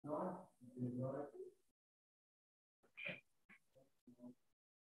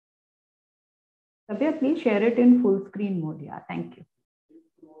Sabya, please share it in full screen mode. Yeah, thank you.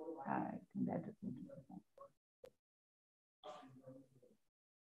 I think that is it.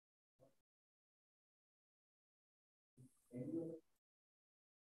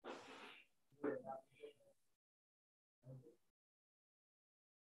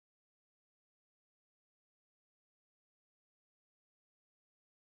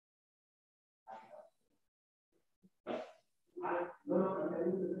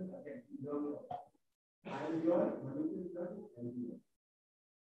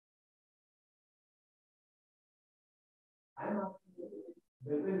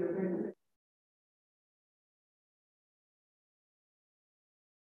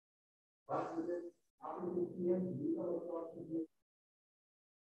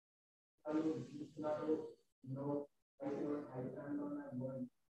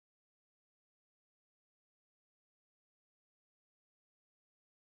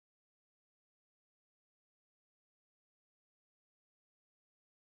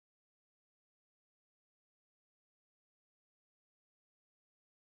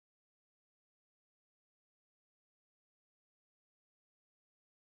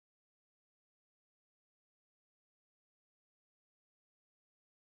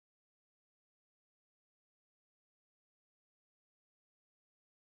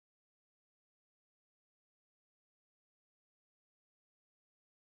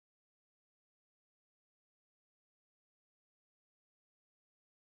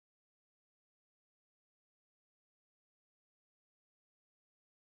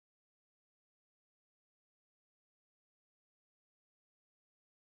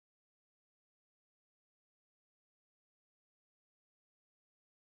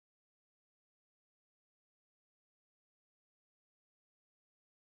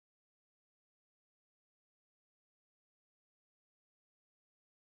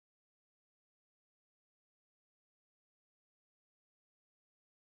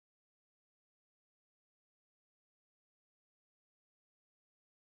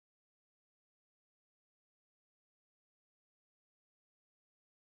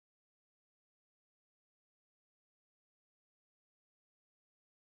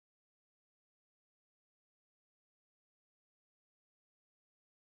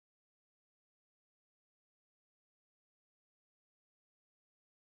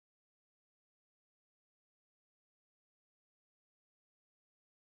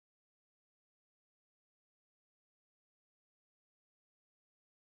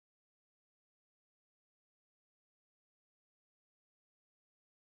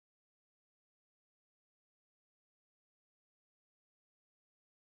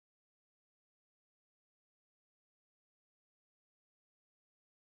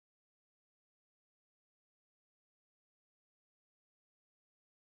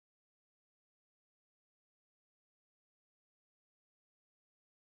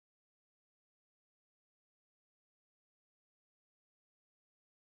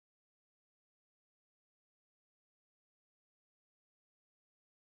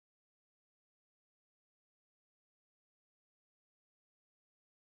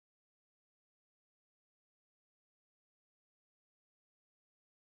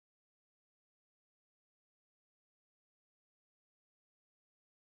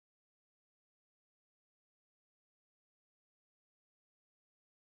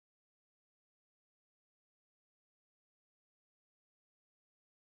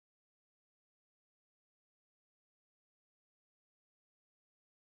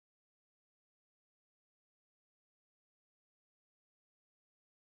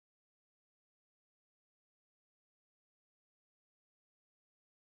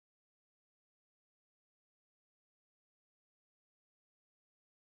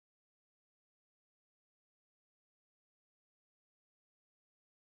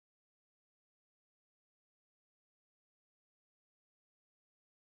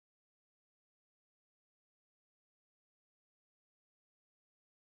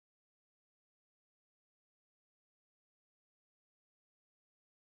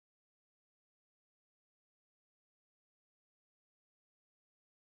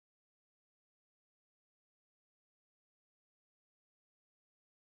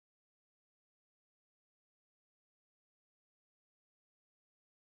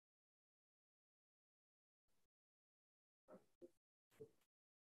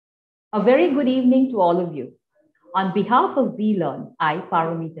 A very good evening to all of you. On behalf of VLearn, I,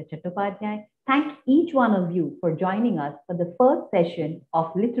 Paramita Chattopadhyay, thank each one of you for joining us for the first session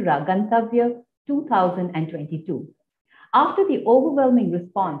of Litera Gantavya 2022. After the overwhelming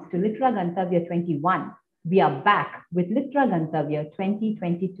response to Litera Gantavya 21, we are back with Litera Gantavya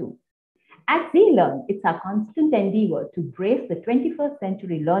 2022. At ZLearn, it's our constant endeavor to brace the 21st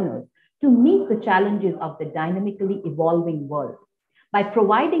century learners to meet the challenges of the dynamically evolving world by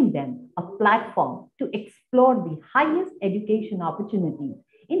providing them a platform to explore the highest education opportunities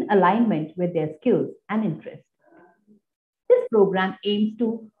in alignment with their skills and interests. This program aims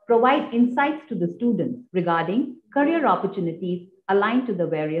to provide insights to the students regarding career opportunities aligned to the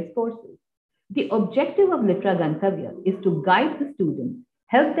various courses. The objective of Litera Gantavya is to guide the students,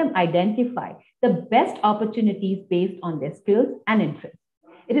 help them identify the best opportunities based on their skills and interests.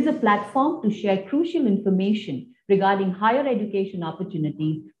 It is a platform to share crucial information regarding higher education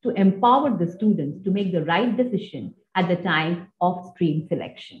opportunities to empower the students to make the right decision at the time of stream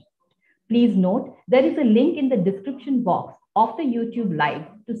selection. Please note, there is a link in the description box of the YouTube live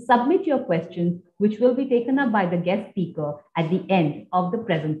to submit your questions, which will be taken up by the guest speaker at the end of the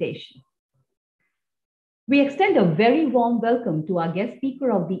presentation. We extend a very warm welcome to our guest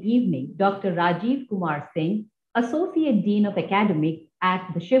speaker of the evening, Dr. Rajeev Kumar Singh, Associate Dean of Academics at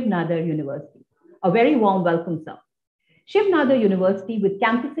the Shiv Nadar University. A very warm welcome, sir. Shiv Nadar University, with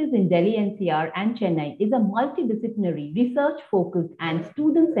campuses in Delhi NCR and Chennai, is a multidisciplinary, research-focused and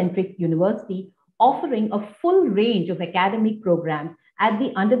student-centric university offering a full range of academic programs at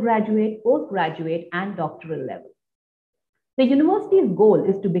the undergraduate, postgraduate, and doctoral level. The university's goal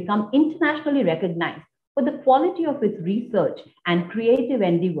is to become internationally recognized for the quality of its research and creative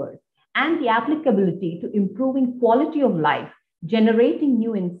endeavors and the applicability to improving quality of life, generating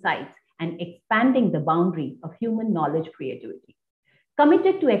new insights, and expanding the boundaries of human knowledge creativity.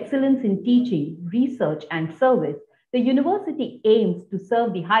 Committed to excellence in teaching, research, and service, the university aims to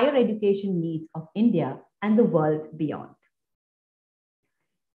serve the higher education needs of India and the world beyond.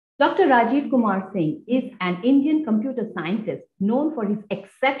 Dr. Rajeev Kumar Singh is an Indian computer scientist known for his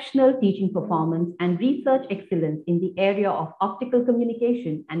exceptional teaching performance and research excellence in the area of optical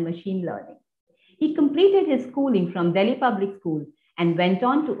communication and machine learning. He completed his schooling from Delhi Public School and went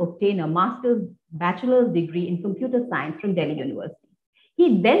on to obtain a bachelor's degree in computer science from Delhi University.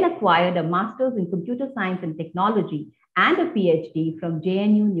 He then acquired a master's in computer science and technology and a PhD from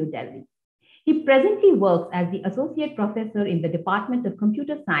JNU New Delhi. He presently works as the associate professor in the Department of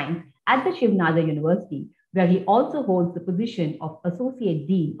Computer Science at the Shiv Nadar University, where he also holds the position of Associate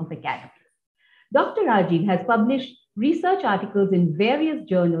Dean of Academics. Dr. Rajeev has published research articles in various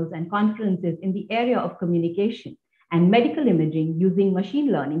journals and conferences in the area of communication and medical imaging using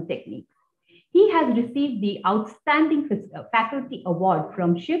machine learning techniques. He has received the Outstanding Faculty Award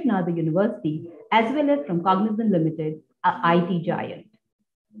from Shiv Nadar University, as well as from Cognizant Limited, an IT giant.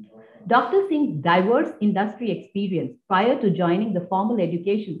 Dr. Singh's diverse industry experience prior to joining the formal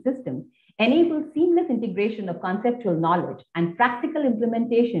education system enables seamless integration of conceptual knowledge and practical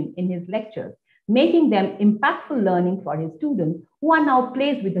implementation in his lectures, making them impactful learning for his students who are now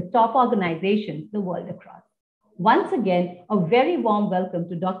placed with the top organizations the world across. Once again, a very warm welcome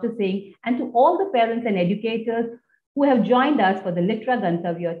to Dr. Singh and to all the parents and educators who have joined us for the Litera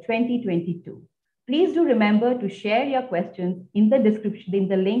Gantavya 2022. Please do remember to share your questions in the description, in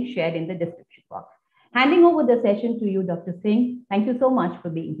the link shared in the description box. Handing over the session to you, Dr. Singh. Thank you so much for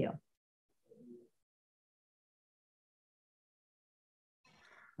being here.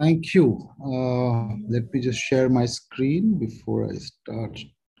 Thank you. Let me just share my screen before I start.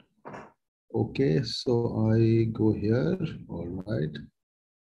 Okay, so I go here. All right.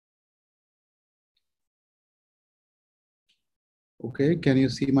 Okay, can you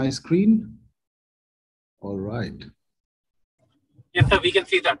see my screen? All right. Yes, sir, we can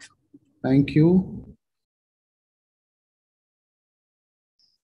see that. Thank you.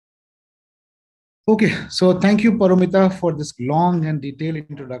 Okay, so thank you, Paramita, for this long and detailed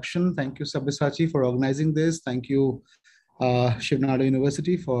introduction. Thank you, Sabyasachi, for organizing this. Thank you, Shiv Nadar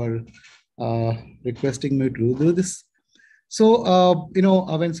University, for requesting me to do this. So,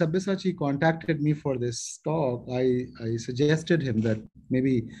 when Sabyasachi contacted me for this talk, I suggested him that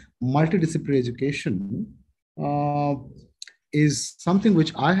maybe multidisciplinary education is something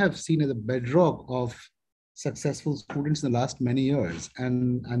which I have seen as a bedrock of successful students in the last many years.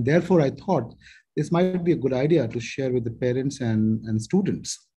 And therefore, I thought this might be a good idea to share with the parents and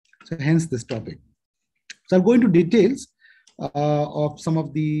students. So hence this topic. So I'll go into details of some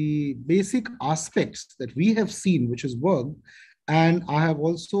of the basic aspects that we have seen, which has worked. And I have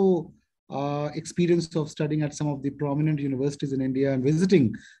also experience of studying at some of the prominent universities in India and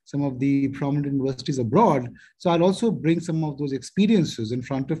visiting some of the prominent universities abroad. So I'll also bring some of those experiences in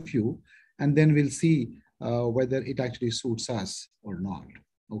front of you, and then we'll see whether it actually suits us or not.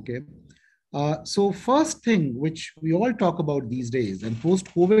 Okay. So first thing, which we all talk about these days, and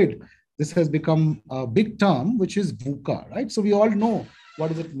post-COVID, this has become a big term, which is VUCA, right? So we all know what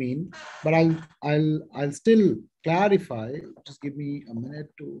does it mean, but I'll still clarify. Just give me a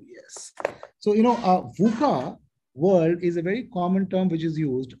minute to, yes. So, VUCA world is a very common term which is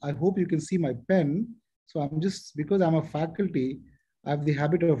used. I hope you can see my pen. So I'm just, because I'm a faculty, I have the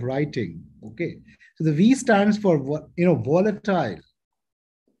habit of writing, okay? So the V stands for, volatile.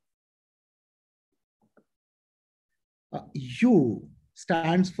 U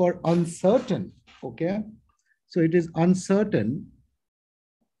stands for uncertain, okay? So it is uncertain.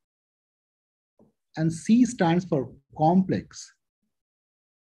 And C stands for complex.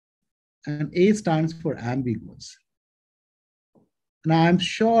 And A stands for ambiguous. And I'm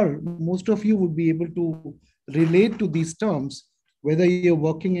sure most of you would be able to relate to these terms, whether you're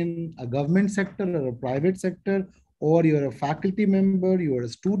working in a government sector or a private sector, or you're a faculty member, you're a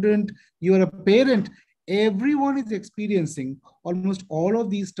student, you're a parent. Everyone is experiencing almost all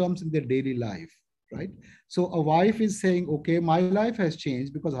of these terms in their daily life, right? So a wife is saying, okay, my life has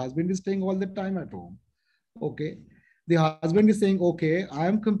changed because husband is staying all the time at home. Okay. The husband is saying, okay, I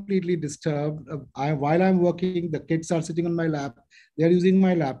am completely disturbed. While I'm working, the kids are sitting on my lap. They're using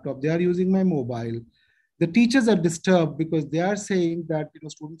my laptop. They are using my mobile. The teachers are disturbed because they are saying that,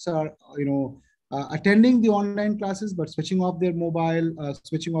 students are, attending the online classes, but switching off their mobile,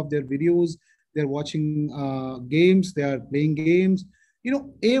 switching off their videos. They're watching games. They are playing games.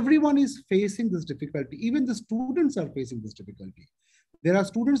 Everyone is facing this difficulty. Even the students are facing this difficulty. There are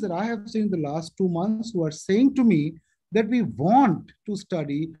students that I have seen in the last 2 months who are saying to me that we want to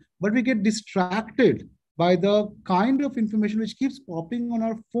study, but we get distracted by the kind of information which keeps popping on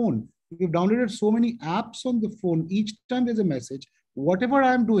our phone. We've downloaded so many apps on the phone. Each time there's a message, whatever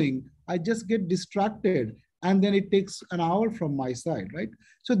I'm doing, I just get distracted. And then it takes an hour from my side, right?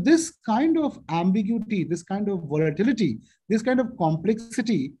 So this kind of ambiguity, this kind of volatility, this kind of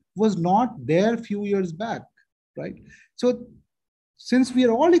complexity was not there a few years back, right? So since we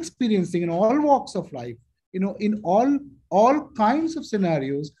are all experiencing in all walks of life, in all kinds of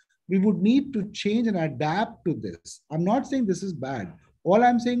scenarios, we would need to change and adapt to this. I'm not saying this is bad. All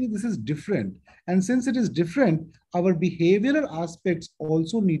I'm saying is this is different. And since it is different, our behavioral aspects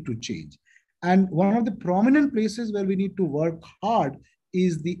also need to change. And one of the prominent places where we need to work hard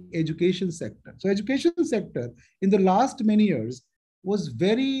is the education sector. So education sector in the last many years was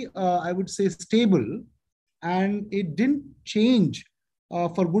very, I would say, stable, and it didn't change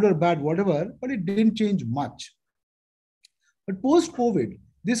for good or bad, whatever, but it didn't change much. But post-COVID,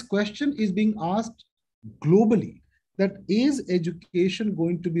 this question is being asked globally, that is education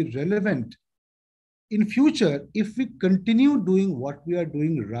going to be relevant in future if we continue doing what we are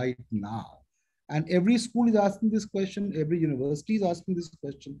doing right now? And every school is asking this question, every university is asking this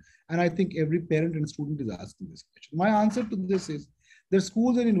question, and I think every parent and student is asking this question. My answer to this is that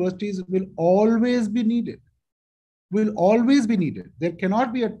schools and universities will always be needed. Will always be needed. There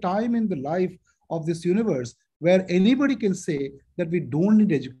cannot be a time in the life of this universe where anybody can say that we don't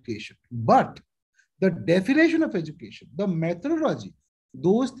need education. But the definition of education, the methodology,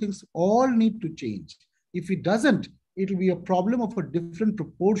 those things all need to change. If it doesn't, it will be a problem of a different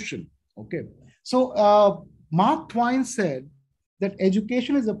proportion. Okay. So Mark Twain said that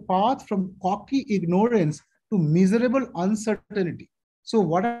education is a path from cocky ignorance to miserable uncertainty. So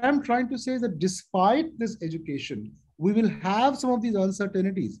what I'm trying to say is that despite this education, we will have some of these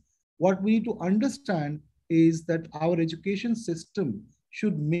uncertainties. What we need to understand is that our education system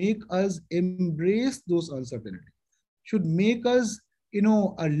should make us embrace those uncertainties, should make us,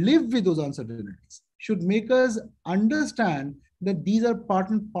 live with those uncertainties, should make us understand that these are part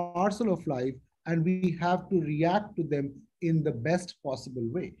and parcel of life, and we have to react to them in the best possible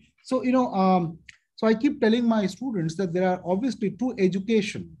way. So, so I keep telling my students that there are obviously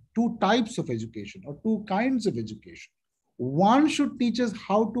two types of education, or two kinds of education. One should teach us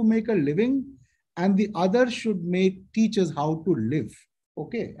how to make a living, and the other should teach us how to live.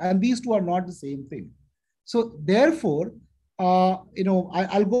 Okay, and these two are not the same thing. So therefore,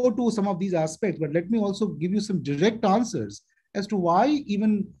 I'll go to some of these aspects, but let me also give you some direct answers as to why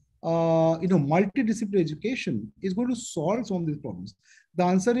even multidisciplinary education is going to solve some of these problems. The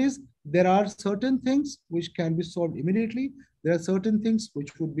answer is there are certain things which can be solved immediately. There are certain things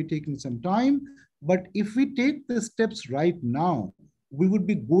which would be taking some time. But if we take the steps right now, we would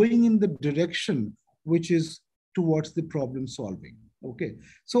be going in the direction which is towards the problem solving. Okay.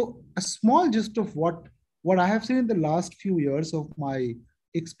 So a small gist of what I have seen in the last few years of my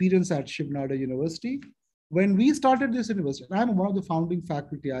experience at Shiv Nadar University. When we started this university, I'm one of the founding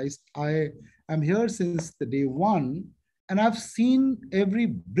faculty. I am here since the day one. And I've seen every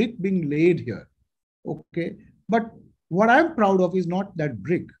brick being laid here. Okay. But what I'm proud of is not that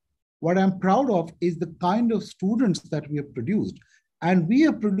brick. What I'm proud of is the kind of students that we have produced. And we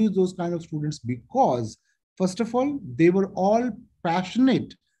have produced those kind of students because, first of all, they were all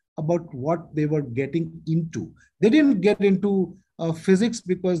passionate about what they were getting into. They didn't get into physics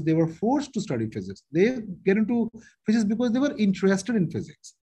because they were forced to study physics. They get into physics because they were interested in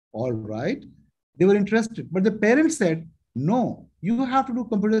physics. All right. They were interested. But the parents said, no, you have to do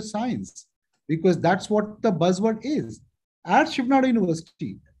computer science because that's what the buzzword is. At Shiv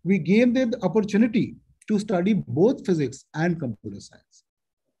University, we gave them the opportunity to study both physics and computer science.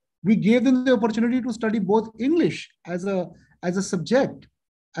 We gave them the opportunity to study both English as a subject,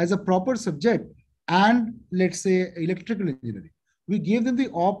 as a proper subject, and let's say electrical engineering. We gave them the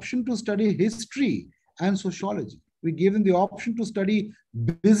option to study history and sociology. We gave them the option to study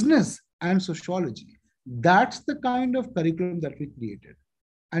business and sociology. That's the kind of curriculum that we created.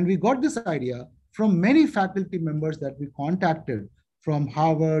 And we got this idea from many faculty members that we contacted, from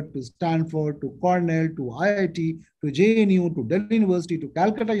Harvard to Stanford to Cornell to IIT to JNU to Delhi University to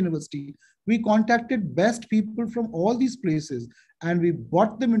Calcutta University. We contacted best people from all these places and we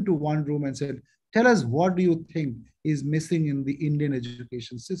brought them into one room and said, tell us, what do you think is missing in the Indian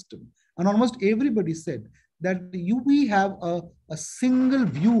education system? And almost everybody said that we have a single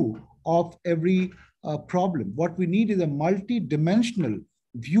view of every problem. What we need is a multi-dimensional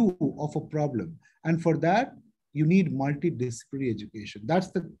view of a problem. And for that, you need multidisciplinary education. That's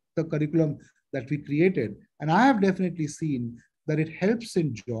the curriculum that we created. And I have definitely seen that it helps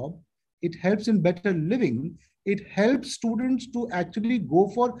in job, it helps in better living, it helps students to actually go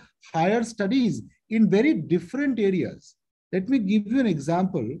for higher studies in very different areas. Let me give you an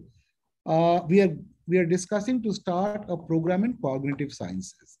example. We are discussing to start a program in cognitive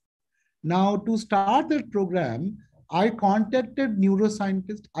sciences. Now, to start that program, I contacted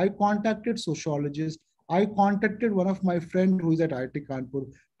neuroscientists, I contacted sociologists, I contacted one of my friends who is at IIT Kanpur,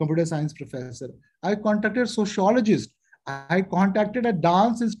 computer science professor. I contacted sociologist. I contacted a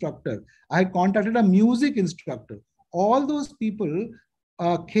dance instructor. I contacted a music instructor. All those people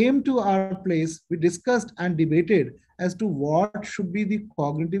came to our place. We discussed and debated as to what should be the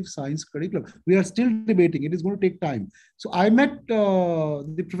cognitive science curriculum. We are still debating. It is going to take time. So I met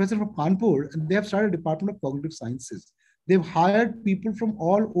the professor from Kanpur, and they have started a department of cognitive sciences. They've hired people from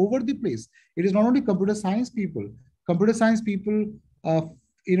all over the place. It is not only computer science people, uh,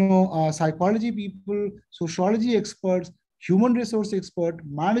 psychology people, sociology experts, human resource expert,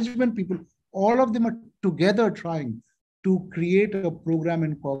 management people, all of them are together trying to create a program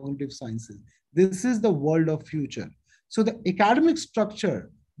in cognitive sciences. This is the world of future. So the academic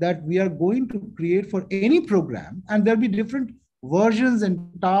structure that we are going to create for any program, and there'll be different versions and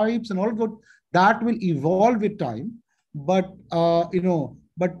types and all of that will evolve with time. But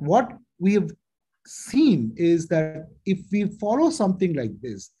but what we have seen is that if we follow something like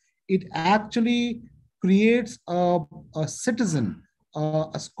this, it actually creates a citizen,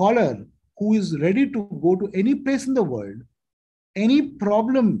 a scholar who is ready to go to any place in the world, any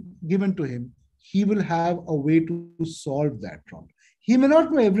problem given to him, he will have a way to solve that problem. He may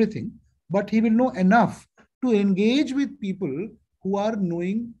not know everything, but he will know enough to engage with people who are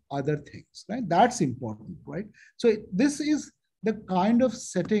knowing other things, right? That's important, right? So this is the kind of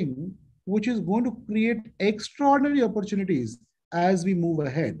setting which is going to create extraordinary opportunities as we move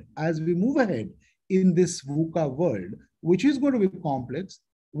ahead, in this VUCA world, which is going to be complex,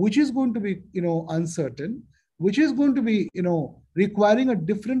 which is going to be, uncertain, which is going to be, requiring a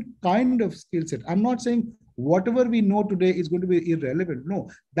different kind of skill set. I'm not saying whatever we know today is going to be irrelevant. No,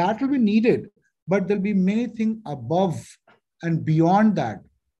 that will be needed, but there'll be many things above and beyond that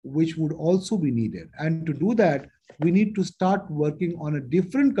which would also be needed. And to do that, we need to start working on a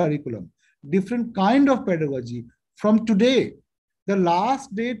different curriculum, different kind of pedagogy from today. The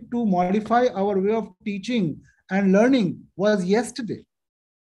last date to modify our way of teaching and learning was yesterday.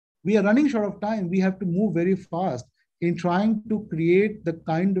 We are running short of time. We have to move very fast in trying to create the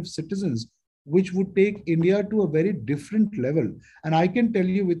kind of citizens which would take India to a very different level. And I can tell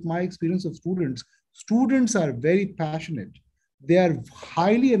you with my experience of students are very passionate. They are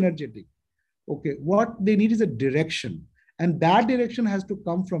highly energetic. Okay, what they need is a direction. And that direction has to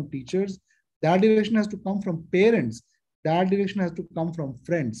come from teachers. That direction has to come from parents. That direction has to come from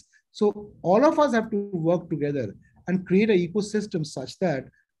friends. So all of us have to work together and create an ecosystem such that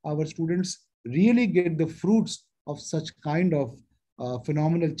our students really get the fruits of such kind of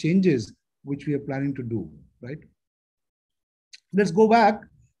phenomenal changes which we are planning to do, right? Let's go back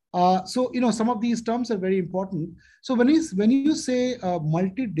So, some of these terms are very important. So when you say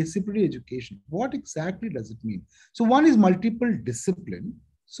multidisciplinary education, what exactly does it mean? So one is multiple discipline.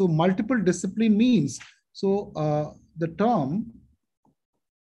 So multiple discipline means, so the term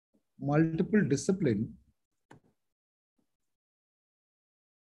multiple discipline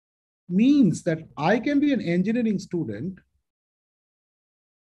means that I can be an engineering student,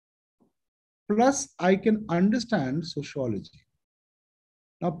 plus I can understand sociology.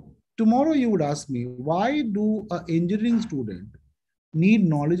 Now, tomorrow you would ask me, why do an engineering student need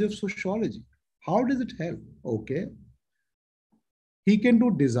knowledge of sociology? How does it help? Okay. He can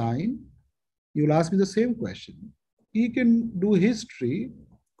do design. You'll ask me the same question. He can do history.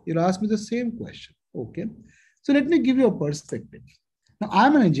 You'll ask me the same question. Okay. So let me give you a perspective. Now,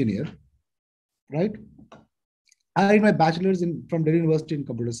 I'm an engineer, right? I did my bachelor's from Delhi University in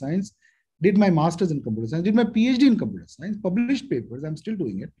computer science, did my master's in computer science, did my PhD in computer science, published papers. I'm still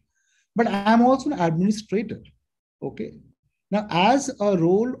doing it. But I'm also an administrator. Okay. Now, as a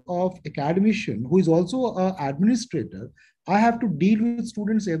role of academician who is also an administrator, I have to deal with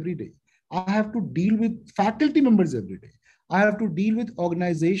students every day. I have to deal with faculty members every day. I have to deal with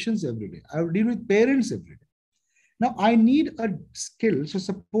organizations every day. I have to deal with parents every day. Now, I need a skill. So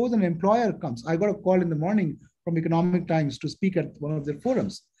suppose an employer comes. I got a call in the morning from Economic Times to speak at one of their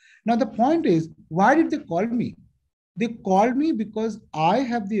forums. Now, the point is, why did they call me? They called me because I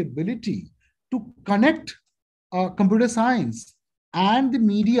have the ability to connect computer science and the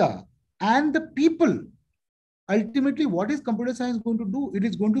media and the people. Ultimately, what is computer science going to do? It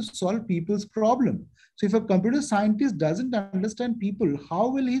is going to solve people's problem. So if a computer scientist doesn't understand people, how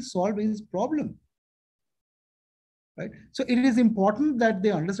will he solve his problem? Right? So it is important that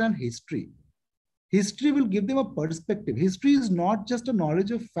they understand history. History will give them a perspective. History is not just a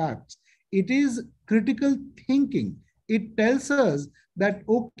knowledge of facts. It is critical thinking. It tells us that,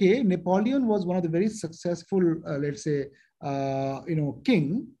 okay, Napoleon was one of the very successful, let's say,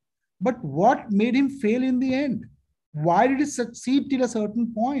 king, but what made him fail in the end? Why did he succeed till a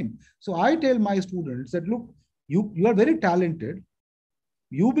certain point? So I tell my students that, look, you are very talented.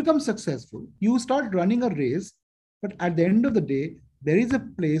 You become successful. You start running a race, but at the end of the day, there is a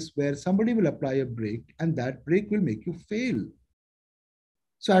place where somebody will apply a brake, and that brake will make you fail.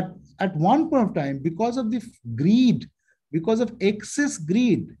 So at one point of time, because of the greed, because of excess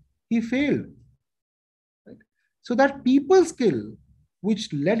greed, he failed. Right? So that people skill,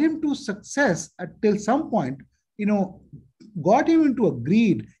 which led him to success till some point, got him into a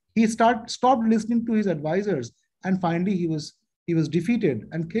greed. He stopped listening to his advisors, and finally he was defeated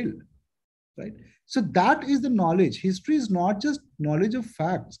and killed. Right? So that is the knowledge. History is not just knowledge of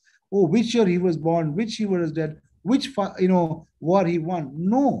facts. Oh, which year he was born, which year was dead, which war he won.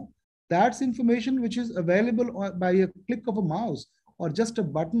 No, that's information which is available by a click of a mouse or just a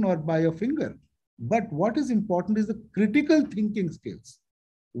button or by a finger. But what is important is the critical thinking skills.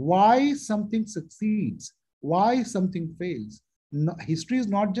 Why something succeeds, why something fails. No, history is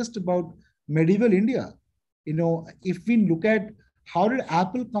not just about medieval India. If we look at how did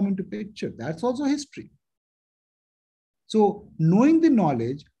Apple come into picture, that's also history. So knowing the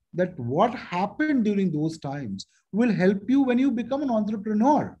knowledge that what happened during those times will help you when you become an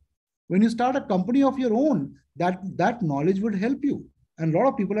entrepreneur. When you start a company of your own, that knowledge would help you. And a lot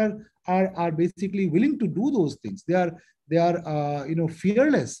of people are basically willing to do those things. They are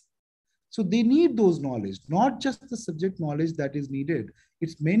fearless. So they need those knowledge, not just the subject knowledge that is needed.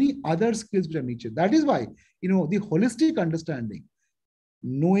 It's many other skills which are needed. That is why, the holistic understanding,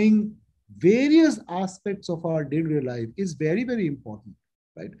 knowing various aspects of our daily life is very, very important,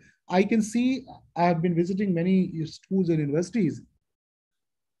 right? I can see, I have been visiting many schools and universities,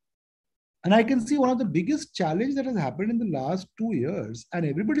 and I can see one of the biggest challenges that has happened in the last 2 years, and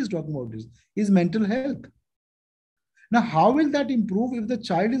everybody is talking about this, is mental health. Now, how will that improve if the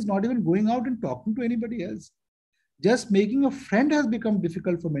child is not even going out and talking to anybody else? Just making a friend has become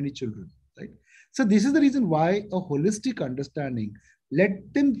difficult for many children, right? So this is the reason why a holistic understanding,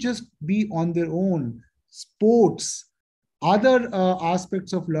 let them just be on their own, sports, other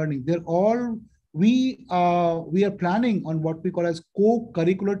aspects of learning, they're all, we are planning on what we call as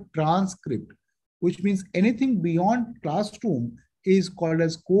co-curricular transcript, which means anything beyond classroom is called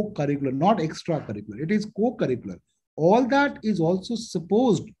as co-curricular, not extracurricular. It is co-curricular. All that is also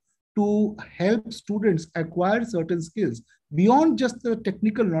supposed to help students acquire certain skills beyond just the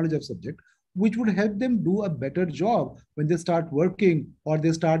technical knowledge of subject, which would help them do a better job when they start working or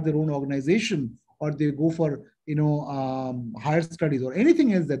they start their own organization or they go for higher studies or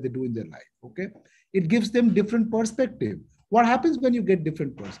anything else that they do in their life. Okay, it gives them different perspective. What happens when you get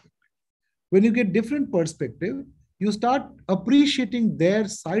different perspective? When you get different perspective, You start appreciating their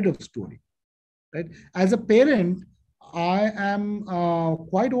side of story, right? As a parent, I am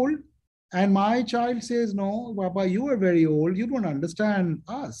quite old, and my child says, "No, Papa, you are very old. You don't understand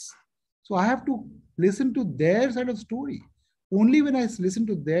us." So I have to listen to their side of story. Only when I listen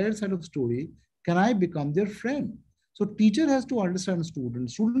to their side of story can I become their friend. So teacher has to understand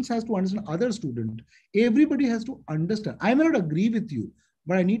students. Students has to understand other student. Everybody has to understand. I may not agree with you,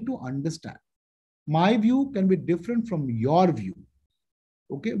 but I need to understand. My view can be different from your view,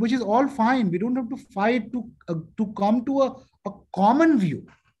 okay, which is all fine. We don't have to fight to come to a common view,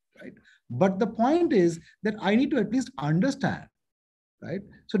 right? But the point is that I need to at least understand, right?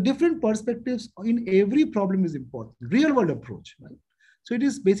 So different perspectives in every problem is important. Real world approach, right? So it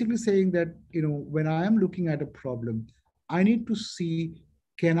is basically saying that, when I am looking at a problem, I need to see,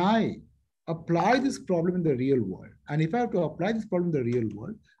 can I apply this problem in the real world? And if I have to apply this problem in the real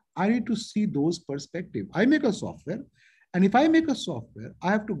world, I need to see those perspectives. I make a software, and if I make a software,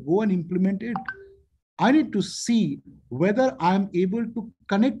 I have to go and implement it. I need to see whether I'm able to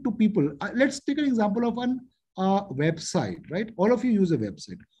connect to people. Let's take an example of an website, right? All of you use a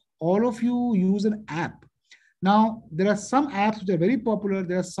website. All of you use an app. Now, there are some apps which are very popular.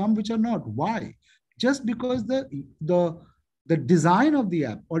 There are some which are not. Why? Just because the design of the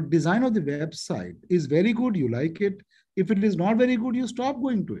app or design of the website is very good, you like it. If it is not very good, you stop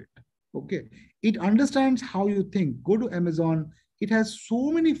going to it. Okay. It understands how you think. Go to Amazon. It has so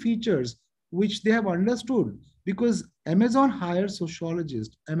many features which they have understood, because Amazon hires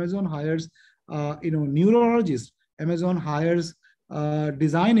sociologists, Amazon hires neurologists, Amazon hires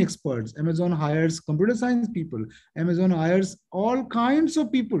design experts, Amazon hires computer science people, Amazon hires all kinds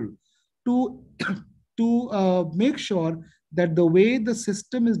of people to make sure that the way the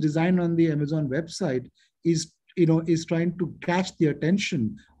system is designed on the Amazon website is trying to catch the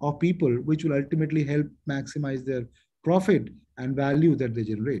attention of people, which will ultimately help maximize their profit and value that they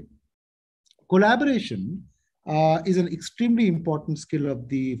generate. Collaboration is an extremely important skill of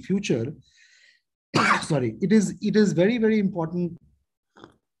the future. Sorry, it is very, very important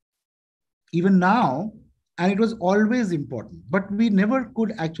even now, and it was always important, but we never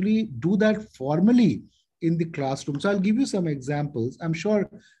could actually do that formally in the classroom. So I'll give you some examples. I'm sure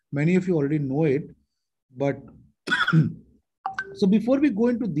many of you already know it, but so before we go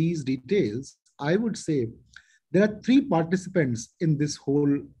into these details, I would say there are three participants in this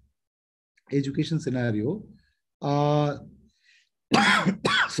whole education scenario.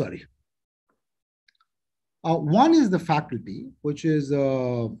 Sorry. One is the faculty, which is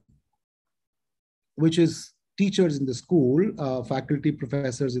teachers in the school, faculty,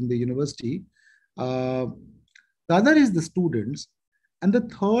 professors in the university. The other is the students, and the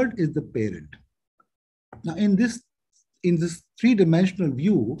third is the parent. Now, in this three-dimensional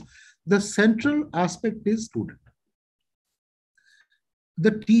view, the central aspect is student.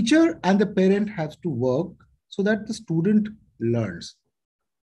 The teacher and the parent have to work so that the student learns.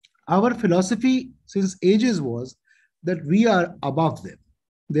 Our philosophy since ages was that we are above them.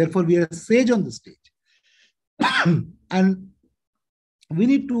 Therefore, we are a sage on the stage. And we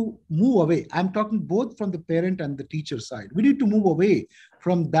need to move away. I'm talking both from the parent and the teacher side. We need to move away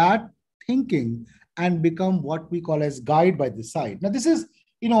from that thinking and become what we call as guide by the side. Now, this is,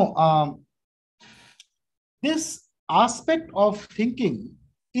 this aspect of thinking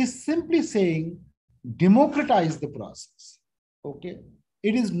is simply saying democratize the process. Okay.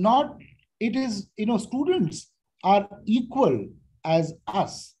 It is not, it is, students are equal as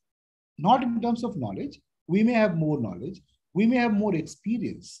us, not in terms of knowledge. We may have more knowledge, we may have more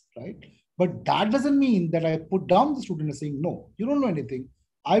experience, right? But that doesn't mean that I put down the student and saying, no, you don't know anything.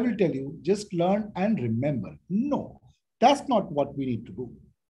 I will tell you, just learn and remember. No, that's not what we need to do.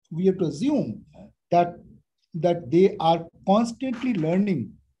 We have to assume that they are constantly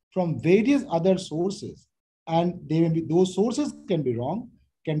learning from various other sources, and those sources can be wrong,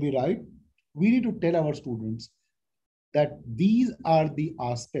 can be right. We need to tell our students that these are the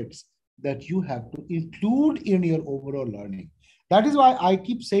aspects that you have to include in your overall learning. That is why I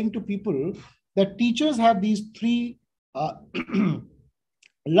keep saying to people that teachers have these three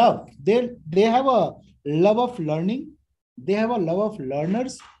love. They have a love of learning, they have a love of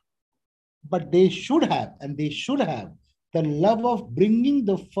learners, but they should have the love of bringing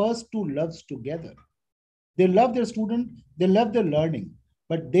the first two loves together. They love their student, they love their learning,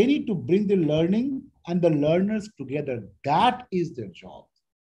 but they need to bring the learning and the learners together. That is their job.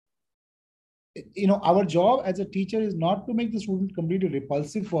 Our job as a teacher is not to make the student completely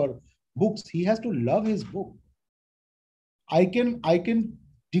repulsive for books. He has to love his book. I can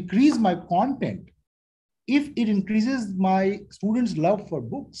decrease my content if it increases my students' love for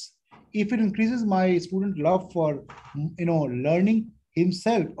books. if it increases my student love for, learning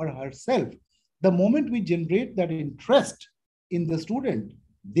himself or herself, the moment we generate that interest in the student,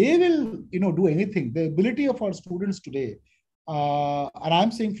 they will, do anything. The ability of our students today, and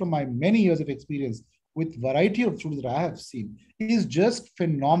I'm saying from my many years of experience with variety of students that I have seen, is just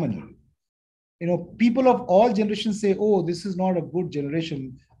phenomenal. People of all generations say, oh, this is not a good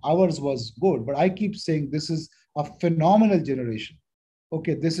generation, ours was good. But I keep saying this is a phenomenal generation.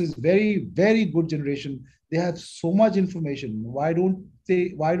 Okay, this is very, very good generation. They have so much information. Why don't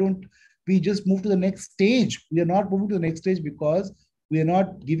we just move to the next stage? We are not moving to the next stage because we are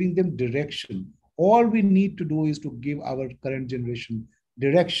not giving them direction. All we need to do is to give our current generation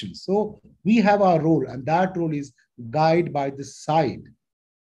direction. So we have our role, and that role is guide by the side.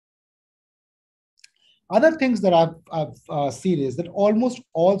 Other things that I've seen is that almost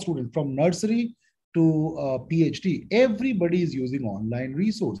all students from nursery to PhD, everybody is using online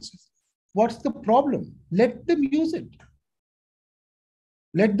resources. What's the problem? Let them use it.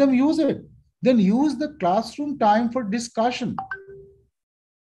 Let them use it. Then use the classroom time for discussion.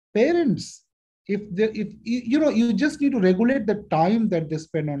 Parents, if you just need to regulate the time that they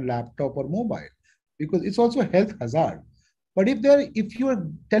spend on laptop or mobile, because it's also a health hazard. But if you are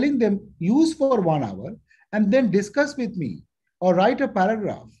telling them use for 1 hour and then discuss with me or write a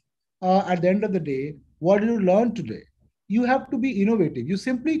paragraph at the end of the day, what did you learn today? You have to be innovative. You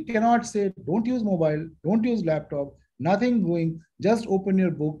simply cannot say, don't use mobile, don't use laptop, nothing doing, just open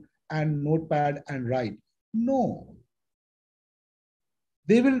your book and notepad and write. No.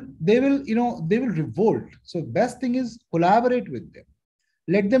 They will revolt. So best thing is collaborate with them.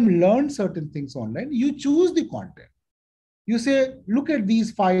 Let them learn certain things online. You choose the content. You say, look at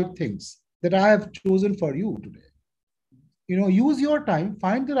these 5 things that I have chosen for you today. Use your time,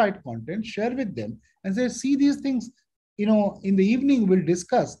 find the right content, share with them, and say, see these things, in the evening we'll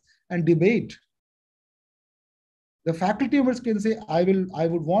discuss and debate. The faculty members can say, I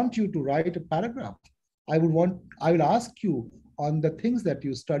would want you to write a paragraph. I will ask you on the things that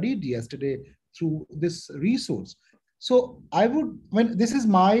you studied yesterday through this resource. So when this is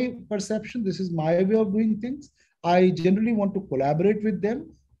my perception, this is my way of doing things. I generally want to collaborate with them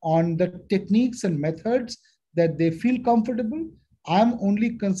on the techniques and methods that they feel comfortable. I'm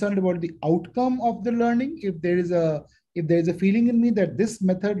only concerned about the outcome of the learning. If there is a feeling in me that this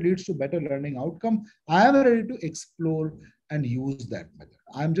method leads to better learning outcome, I am ready to explore and use that method.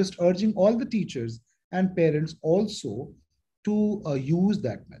 I'm just urging all the teachers and parents also to use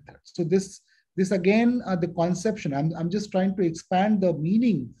that method. So this again, the conception, I'm just trying to expand the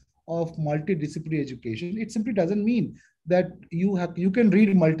meaning of multidisciplinary education. It simply doesn't mean that you can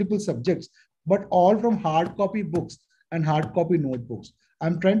read multiple subjects, but all from hard copy books and hard copy notebooks.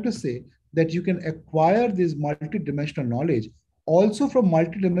 I'm trying to say that you can acquire this multidimensional knowledge also from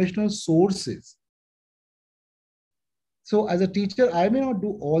multidimensional sources. So as a teacher, I may not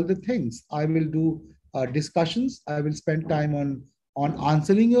do all the things. I will do discussions. I will spend time on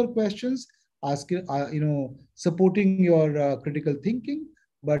answering your questions, asking, supporting your critical thinking,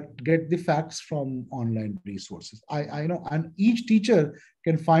 but get the facts from online resources. I know, and each teacher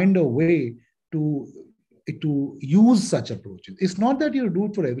can find a way to use such approaches. It's not that you do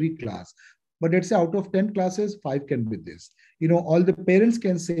it for every class, but let's say out of 10 classes, 5 can be this. All the parents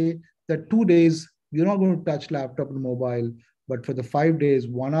can say that 2 days, you're not going to touch laptop and mobile, but for the 5 days,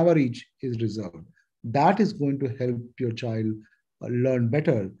 1 hour each is reserved. That is going to help your child learn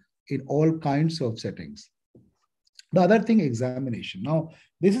better in all kinds of settings. The other thing, examination. Now,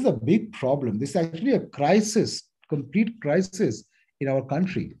 this is a big problem. This is actually a crisis, complete crisis in our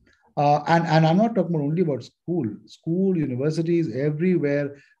country. And I'm not talking only about school, universities,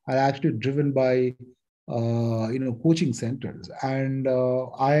 everywhere are actually driven by, coaching centers. And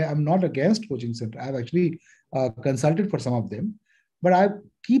I am not against coaching centers. I've actually consulted for some of them. But I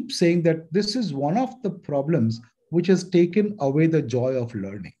keep saying that this is one of the problems which has taken away the joy of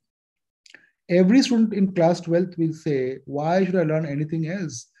learning. Every student in class 12th will say, why should I learn anything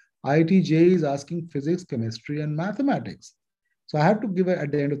else? IIT-JEE is asking physics, chemistry, and mathematics. So I have to give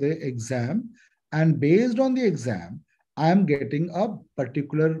at the end of the exam. And based on the exam, I'm getting a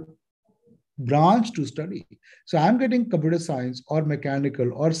particular branch to study. So I'm getting computer science or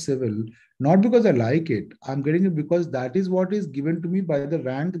mechanical or civil, not because I like it. I'm getting it because that is what is given to me by the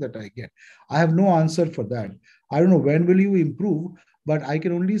rank that I get. I have no answer for that. I don't know when will you improve, but I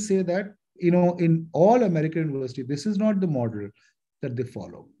can only say that, in all American universities, this is not the model that they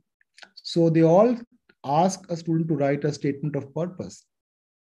follow. So they all ask a student to write a statement of purpose.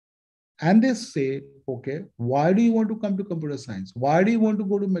 And they say, okay, why do you want to come to computer science? Why do you want to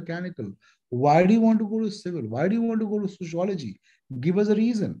go to mechanical? Why do you want to go to civil? Why do you want to go to sociology? Give us a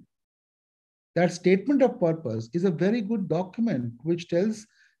reason. That statement of purpose is a very good document which tells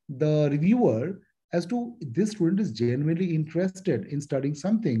the reviewer as to this student is genuinely interested in studying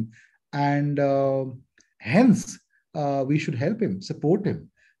something, and hence we should help him, support him.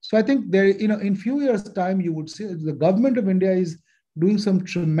 So I think there, in few years' time, you would see the government of India is doing some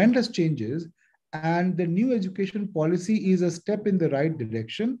tremendous changes, and the new education policy is a step in the right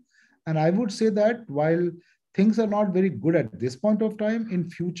direction. And I would say that while things are not very good at this point of time, in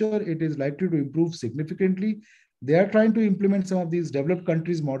future it is likely to improve significantly. They are trying to implement some of these developed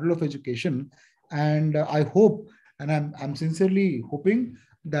countries model of education, and I hope, and I'm sincerely hoping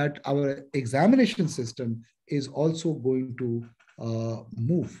that our examination system is also going to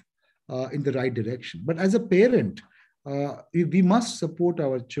move in the right direction. But as a parent, we must support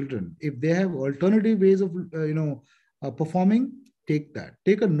our children. If they have alternative ways of performing, take that,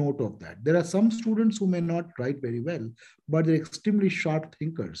 take a note of that. There are some students who may not write very well, but they're extremely sharp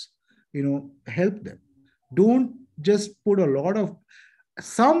thinkers. Help them. Don't just put a lot of,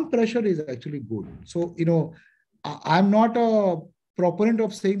 some pressure is actually good. So I'm not a proponent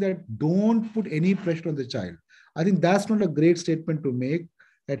of saying that don't put any pressure on the child. I think that's not a great statement to make,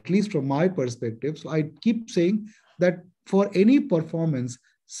 at least from my perspective. So I keep saying that for any performance,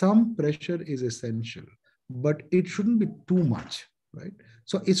 some pressure is essential, but it shouldn't be too much, right?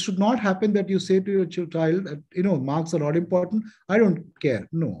 So it should not happen that you say to your child, marks are not important, I don't care.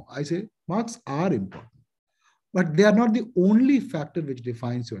 No, I say marks are important, but they are not the only factor which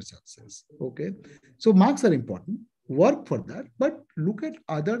defines your success. Okay. So marks are important, work for that, but look at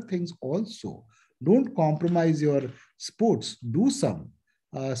other things also. Don't compromise your sports. Do some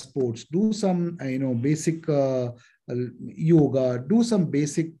sports, do some, basic yoga, do some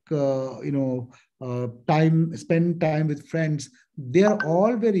basic, spend time with friends. They are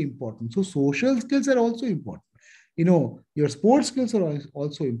all very important. So social skills are also important. Your sports skills are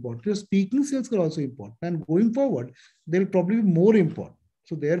also important. Your speaking skills are also important. And going forward, they'll probably be more important.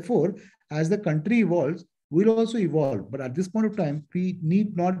 So therefore, as the country evolves, we'll also evolve. But at this point of time, we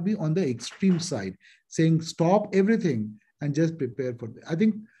need not be on the extreme side, saying stop everything and just prepare for it. I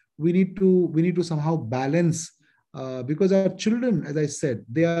think we need to somehow balance, because our children, as I said,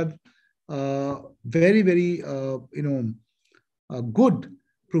 they are very, very, good,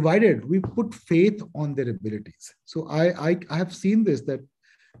 provided we put faith on their abilities. So I have seen this, that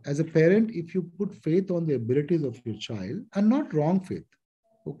as a parent, if you put faith on the abilities of your child, and not wrong faith,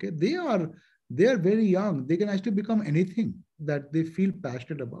 okay, they are very young. They can actually become anything that they feel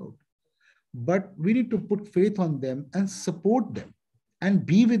passionate about. But we need to put faith on them and support them and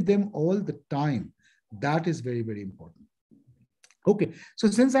be with them all the time. That is very, very important. Okay, so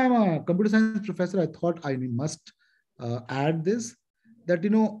since I'm a computer science professor, I thought I must add this, that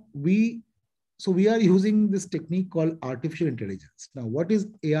we are using this technique called artificial intelligence. Now, what is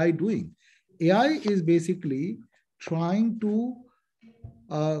AI doing? AI is basically trying to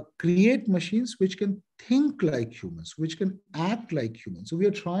create machines which can think like humans, which can act like humans. So we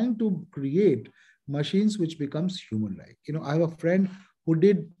are trying to create machines which becomes human-like. I have a friend who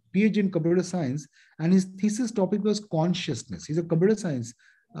did PhD in computer science, and his thesis topic was consciousness. He's a computer science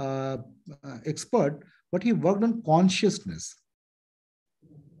expert, but he worked on consciousness.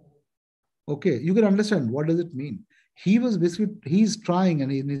 Okay, you can understand what does it mean. He's trying,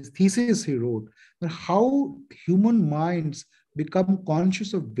 and in his thesis he wrote how human minds become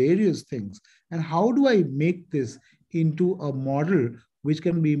conscious of various things, and how do I make this into a model which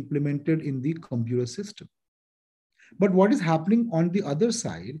can be implemented in the computer system. But what is happening on the other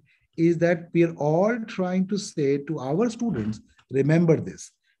side is that we are all trying to say to our students, remember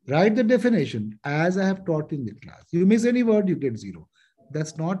this, write the definition as I have taught in the class. You miss any word, you get 0.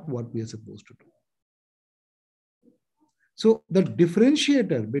 That's not what we are supposed to do. So the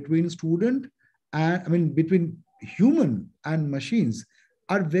differentiator between between human and machines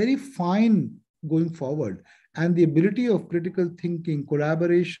are very fine going forward. And the ability of critical thinking,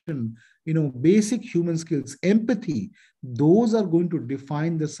 collaboration, basic human skills, empathy, those are going to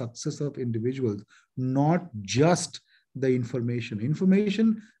define the success of individuals, not just the information.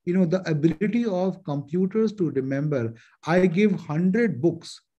 Information, the ability of computers to remember. I give 100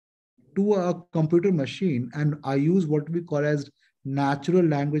 books to a computer machine, and I use what we call as natural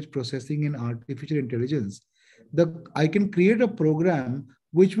language processing and artificial intelligence. I can create a program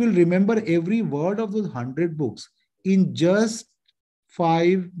which will remember every word of those 100 books in just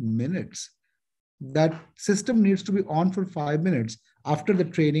 5 minutes. That system needs to be on for 5 minutes after the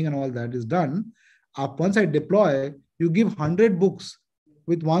training and all that is done. Once I deploy, you give 100 books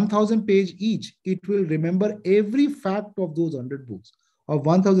with 1,000 pages each. It will remember every fact of those 100 books of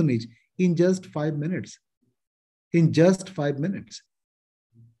 1,000 each in just 5 minutes. In just 5 minutes.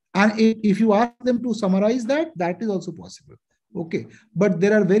 And if you ask them to summarize that, that is also possible. Okay. But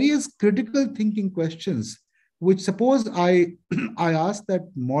there are various critical thinking questions, which suppose I, I ask that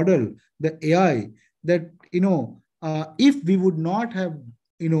model, the AI, that, if we would not have,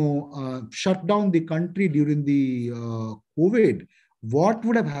 shut down the country during the COVID, what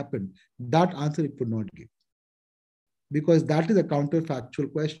would have happened? That answer it would not give, because that is a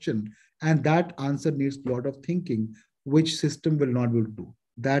counterfactual question, and that answer needs a lot of thinking, which system will not be able to do.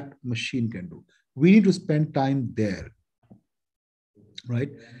 That machine can do. We need to spend time there,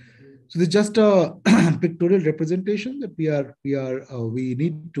 right? So this is just a pictorial representation that we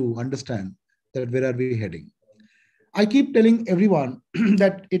need to understand that where are we heading. I keep telling everyone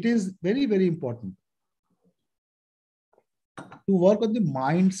that it is very, very important to work on the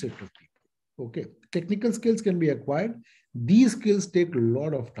mindset of people. Okay, technical skills can be acquired. These skills take a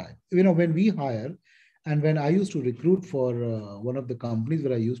lot of time. When we hire, and when I used to recruit for one of the companies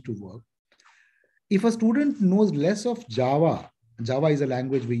where I used to work, if a student knows less of Java, Java is a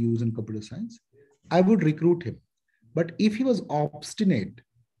language we use in computer science, I would recruit him. But if he was obstinate,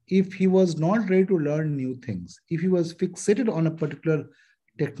 if he was not ready to learn new things, if he was fixated on a particular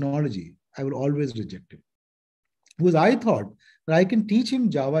technology, I would always reject him. Because I thought that I can teach him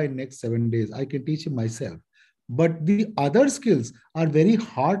Java in next 7 days. I can teach him myself. But the other skills are very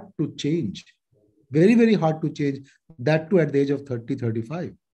hard to change. Very, very hard to change. That too at the age of 30,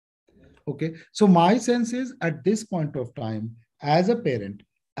 35. Okay. So my sense is at this point of time, as a parent,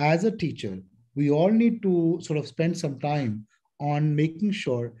 as a teacher, we all need to sort of spend some time on making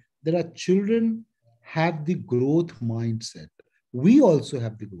sure that our children have the growth mindset. We also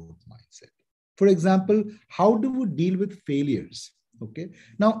have the growth mindset. For example, how do we deal with failures? Okay.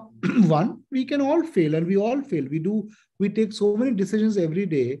 Now, one, we can all fail, and we all fail. We take so many decisions every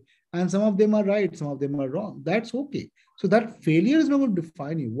day, and some of them are right, some of them are wrong. That's okay. So that failure is not going to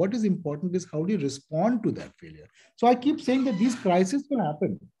define you. What is important is how do you respond to that failure. So I keep saying that these crises will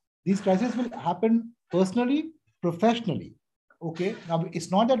happen. These crises will happen personally, professionally. Okay. Now,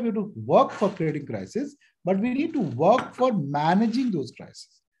 it's not that we have to work for creating crisis, but we need to work for managing those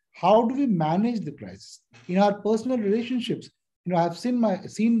crises. How do we manage the crisis? In our personal relationships, I've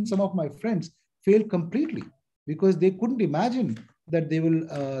seen some of my friends fail completely because they couldn't imagine that they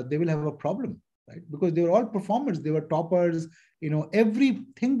will have a problem, right? Because they were all performers, they were toppers,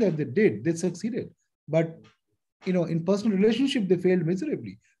 everything that they did, they succeeded. But in personal relationship, they failed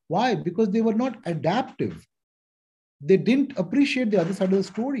miserably. Why? Because they were not adaptive. They didn't appreciate the other side of the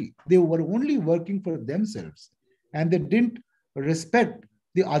story. They were only working for themselves, and they didn't respect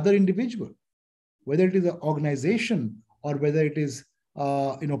the other individual, whether it is an organization or whether it is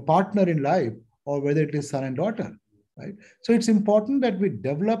partner in life or whether it is son and daughter, right? So it's important that we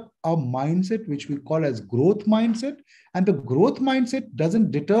develop a mindset which we call as growth mindset, and the growth mindset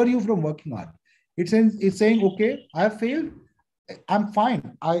doesn't deter you from working hard. It's saying, okay, I have failed, I'm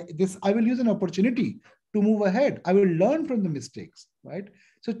fine. I will use an opportunity to move ahead. I will learn from the mistakes, right?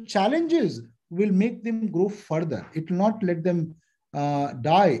 So challenges will make them grow further. It will not let them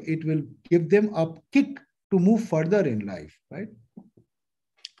die. It will give them a kick to move further in life, right?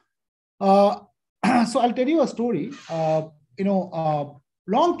 So I'll tell you a story.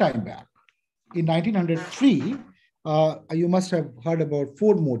 Long time back, in 1903, you must have heard about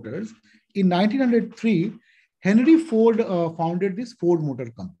Ford Motors. In 1903, Henry Ford founded this Ford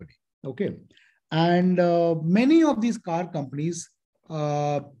Motor Company. Okay, and many of these car companies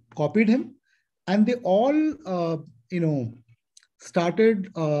copied him, and they all,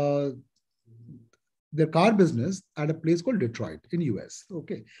 started their car business at a place called Detroit in US.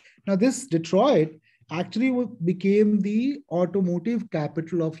 Okay. Now this Detroit actually became the automotive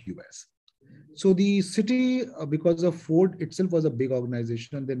capital of US. So the city, because of Ford itself was a big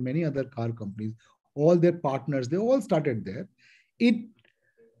organization, and then many other car companies, all their partners, they all started there.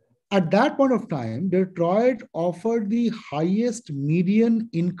 At that point of time, Detroit offered the highest median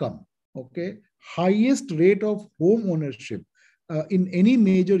income, okay, highest rate of home ownership in any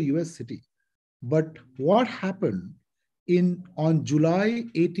major US city. But what happened on July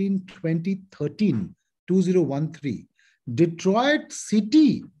 18, 2013, Detroit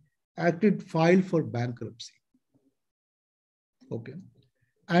City acted filed for bankruptcy. Okay,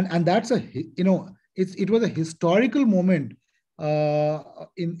 and that's it was a historical moment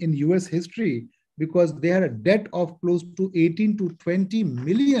in US history, because they had a debt of close to 18 to 20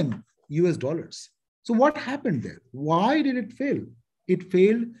 million US dollars. So what happened there? Why did it fail? It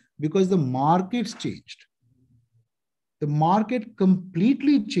failed because the markets changed. The market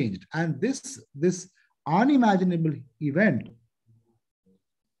completely changed. And this unimaginable event,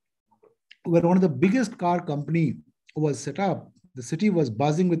 where one of the biggest car company was set up, the city was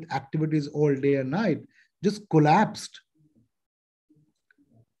buzzing with activities all day and night, just collapsed.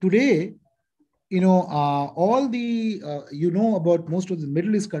 Today, all the, about most of the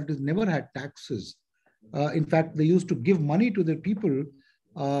Middle East countries never had taxes. In fact, they used to give money to their people.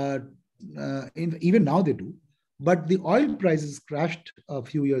 Even now they do. But the oil prices crashed a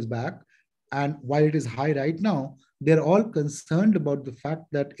few years back. And while it is high right now, they're all concerned about the fact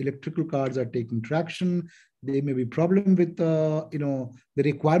that electrical cars are taking traction. There may be problem with, the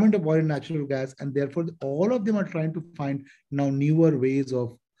requirement of oil and natural gas. And therefore, all of them are trying to find now newer ways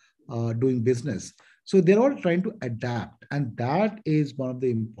of doing business. So they're all trying to adapt. And that is one of the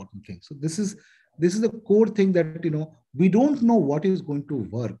important things. So this is the core thing that, we don't know what is going to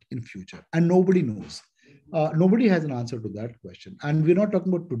work in future. And nobody knows. Nobody has an answer to that question. And we're not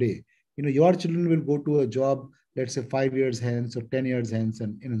talking about today. Your children will go to a job, let's say 5 years hence or 10 years hence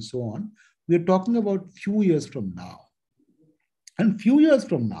and so on. We're talking about few years from now. And few years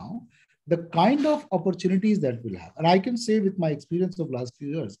from now, the kind of opportunities that we'll have. And I can say with my experience of last few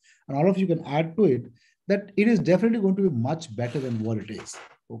years, and all of you can add to it, that it is definitely going to be much better than what it is.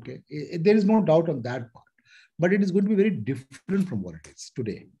 Okay, there is no doubt on that part. But it is going to be very different from what it is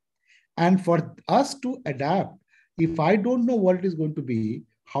today. And for us to adapt, if I don't know what it is going to be,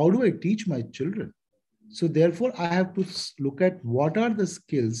 how do I teach my children? So therefore, I have to look at what are the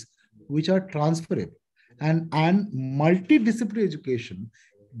skills which are transferable. And multidisciplinary education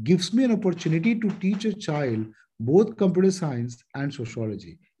gives me an opportunity to teach a child both computer science and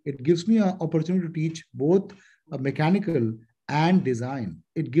sociology. It gives me an opportunity to teach both mechanical and design.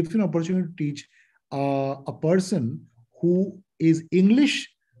 It gives me an opportunity to teach a person who is English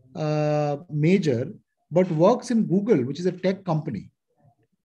major, but works in Google, which is a tech company,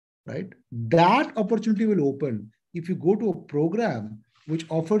 right? That opportunity will open if you go to a program which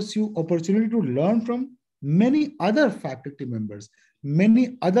offers you opportunity to learn from many other faculty members,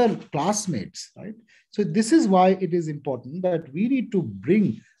 many other classmates, right? So this is why it is important that we need to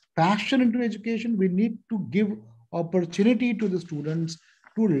bring passion into education. We need to give opportunity to the students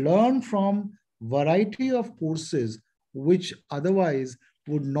to learn from variety of courses which otherwise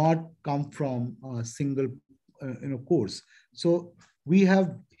would not come from a single course. So we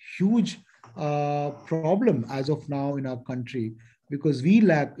have huge problem as of now in our country because we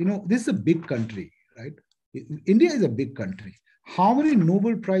lack, this is a big country, right? India is a big country. How many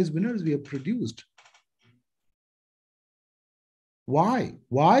Nobel Prize winners we have produced? Why?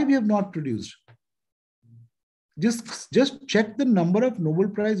 Why we have not produced? Just check the number of Nobel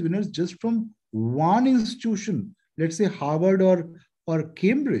Prize winners just from one institution, let's say Harvard or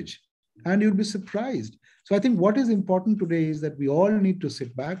Cambridge, and you'll be surprised. So I think what is important today is that we all need to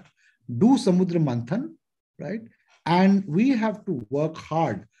sit back, do Samudra Manthan, right? And we have to work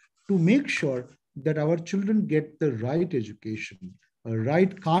hard to make sure that our children get the right education, a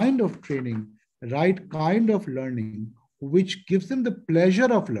right kind of training, right kind of learning, which gives them the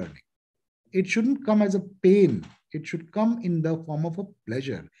pleasure of learning. It shouldn't come as a pain. It should come in the form of a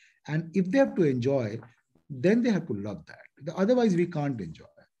pleasure. And if they have to enjoy, then they have to love that. Otherwise, we can't enjoy,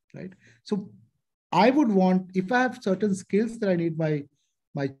 right? So I would want, if I have certain skills that I need my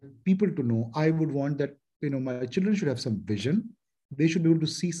people to know, I would want that, my children should have some vision. They should be able to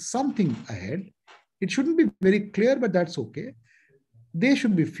see something ahead. It shouldn't be very clear, but that's okay. They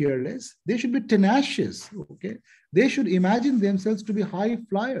should be fearless. They should be tenacious, okay? They should imagine themselves to be high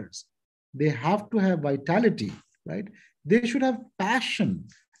flyers. They have to have vitality, right? They should have passion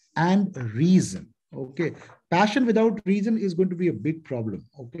and reason, okay? Passion without reason is going to be a big problem,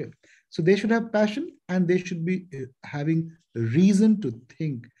 okay? So they should have passion and they should be having reason to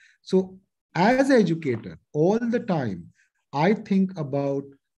think. So as an educator, all the time, I think about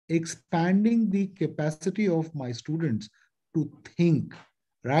expanding the capacity of my students to think.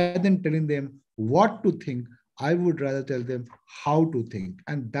 Rather than telling them what to think, I would rather tell them how to think.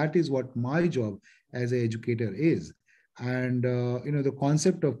 And that is what my job as an educator is. And the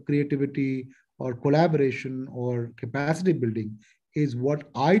concept of creativity or collaboration or capacity building is what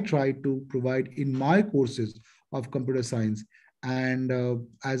I try to provide in my courses of computer science. And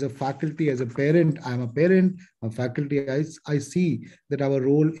as a faculty, as a parent, I'm a parent, a faculty, I see that our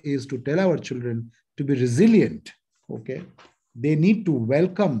role is to tell our children to be resilient, okay? They need to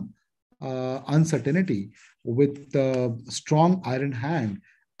welcome uncertainty with a strong iron hand.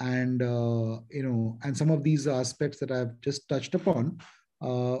 And, and some of these aspects that I've just touched upon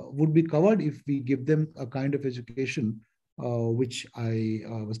would be covered if we give them a kind of education which I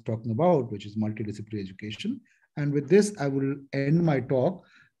was talking about, which is multidisciplinary education. And with this, I will end my talk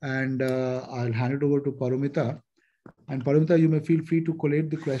and I'll hand it over to Paramita. And Paramita, you may feel free to collate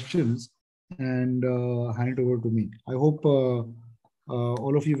the questions and hand it over to me. I hope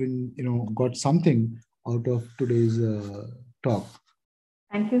all of you got something out of today's talk.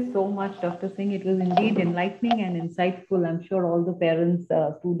 Thank you so much, Dr. Singh. It was indeed enlightening and insightful. I'm sure all the parents,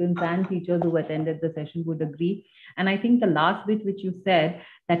 students, and teachers who attended the session would agree. And I think the last bit which you said,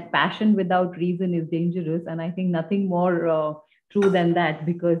 that passion without reason is dangerous. And I think nothing more true than that,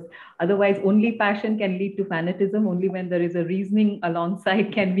 because otherwise only passion can lead to fanatism. Only when there is a reasoning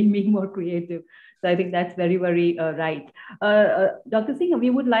alongside can we be more creative. So I think that's very, very right. Dr. Singh, we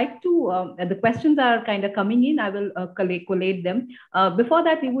would like to, the questions are kind of coming in. I will collate them. Before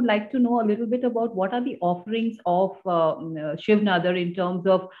that, we would like to know a little bit about what are the offerings of Shiv Nadar in terms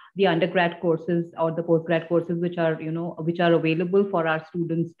of the undergrad courses or the postgrad courses, which are available for our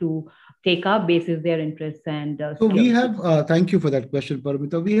students to take up basis their interests and so skills. we have, thank you for that question,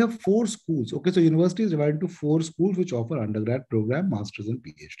 Paramita. We have 4 schools. Okay, so university is divided into 4 schools which offer undergrad program, masters and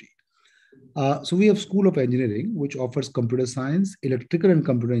PhD. So we have School of Engineering, which offers computer science, electrical and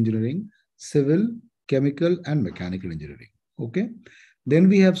computer engineering, civil, chemical, and mechanical engineering. Okay. Then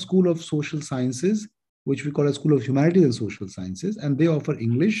we have School of Social Sciences, which we call a School of Humanities and Social Sciences, and they offer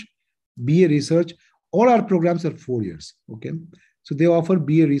English, BA Research. All our programs are 4 years. Okay. So they offer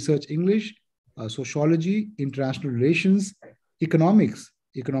BA Research English, Sociology, International Relations, Economics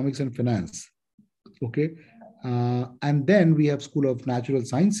and Finance. Okay. And then we have School of Natural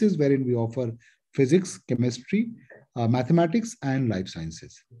Sciences, wherein we offer physics, chemistry, mathematics, and life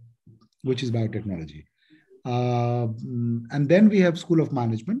sciences, which is biotechnology. And then we have School of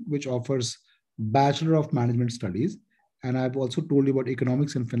Management, which offers Bachelor of Management Studies. And I've also told you about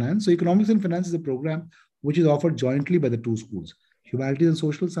Economics and Finance. So Economics and Finance is a program which is offered jointly by the 2 schools, Humanities and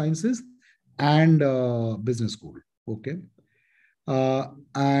Social Sciences and Business School. Okay. Did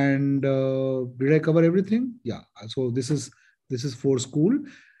I cover everything? Yeah. So this is for school.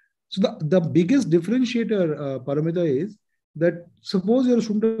 So the biggest differentiator, Paramita, is that suppose you're a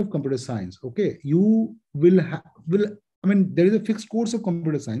student of computer science. Okay, you there is a fixed course of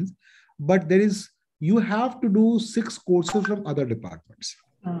computer science, but you have to do 6 courses from other departments.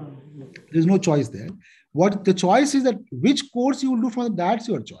 There's no choice there. What the choice is that which course you will do from that's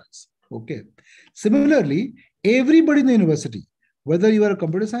your choice. Okay. Similarly, everybody in the university, whether you are a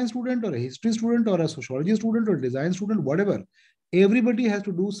computer science student or a history student or a sociology student or a design student, whatever, everybody has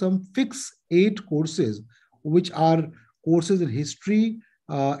to do some fixed 8 courses, which are courses in history,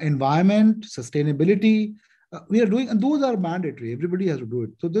 environment, sustainability. We are doing, and those are mandatory. Everybody has to do it.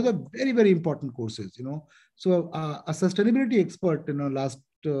 So those are very, very important courses. So a sustainability expert, last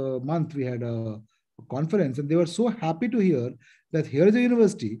month we had a conference, and they were so happy to hear that here is a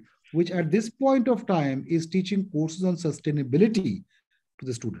university which at this point of time is teaching courses on sustainability to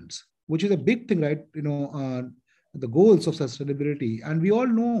the students, which is a big thing, right? The goals of sustainability. And we all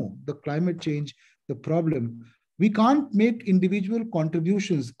know the climate change, the problem. We can't make individual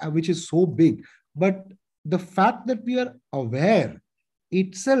contributions, which is so big, but the fact that we are aware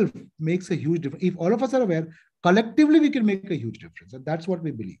itself makes a huge difference. If all of us are aware, collectively, we can make a huge difference. And that's what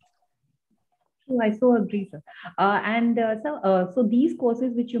we believe. I so agree, sir. So these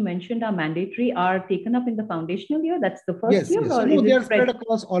courses which you mentioned are mandatory, are taken up in the foundational year. That's the first year, yes. or No, they are spread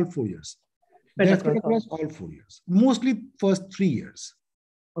across all 4 years. They are spread across all 4 years. Mostly first 3 years.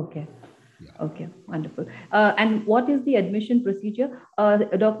 Okay. Yeah. Okay, wonderful. And what is the admission procedure?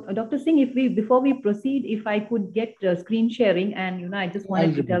 Dr. Singh, before we proceed, if I could get screen sharing, and I just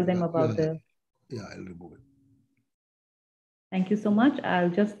wanted to tell them about Yeah, I'll remove it. Thank you so much. I'll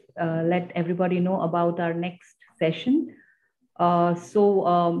just let everybody know about our next session.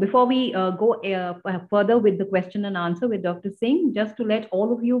 Before we go further with the question and answer with Dr. Singh, just to let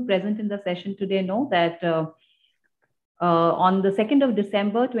all of you present in the session today know that on the 2nd of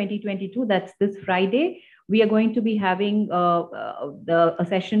December 2022, that's this Friday, we are going to be having a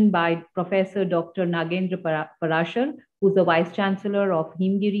session by Professor Dr. Nagendra Parashar, who's the Vice Chancellor of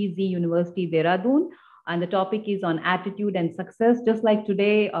Himgiri Z University, Dehradun. And the topic is on attitude and success, just like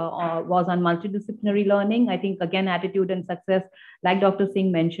today was on multidisciplinary learning. I think, again, attitude and success, like Dr.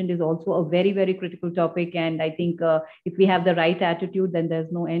 Singh mentioned, is also a very, very critical topic. And I think if we have the right attitude, then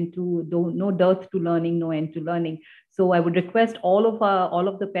there's no dearth to learning, no end to learning. So I would request all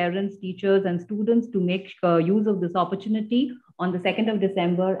of the parents, teachers, and students to make use of this opportunity on the 2nd of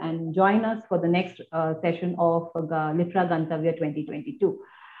December and join us for the next session of Litera Gantavya 2022.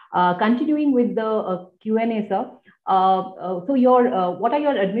 Continuing with the Q&A, sir. What are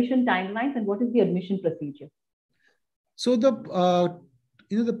your admission timelines and what is the admission procedure? So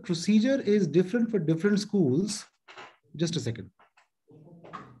the procedure is different for different schools. Just a second.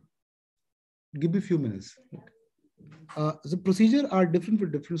 Give me a few minutes. the procedure are different for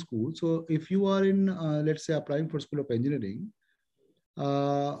different schools. So if you are in, let's say, applying for School of Engineering,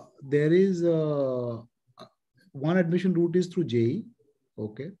 there is one admission route is through JEE,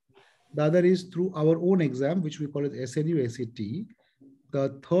 okay. The other is through our own exam, which we call it SNU ACT.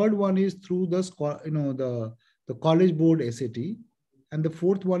 The third one is through the the College Board SAT, and the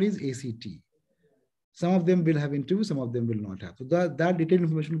fourth one is ACT. Some of them will have interviews, some of them will not have. So that detailed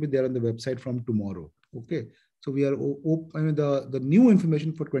information will be there on the website from tomorrow. Okay. So we are the new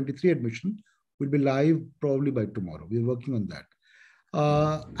information for 23 admission will be live probably by tomorrow. We're working on that.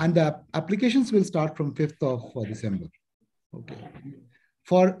 And the applications will start from 5th of December. Okay.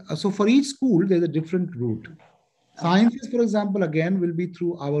 So for each school, there's a different route. Sciences, for example, again, will be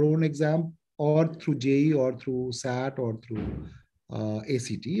through our own exam or through JEE or through SAT or through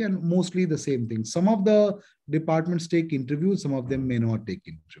ACT, and mostly the same thing. Some of the departments take interviews, some of them may not take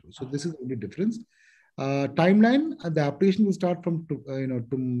interviews. So this is the only difference. Timeline, the application will start from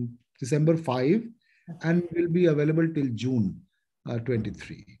to December 5 and will be available till June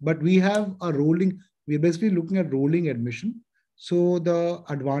 23. But we have a rolling, we're basically looking at rolling admission. So the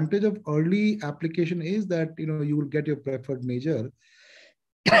advantage of early application is that you will get your preferred major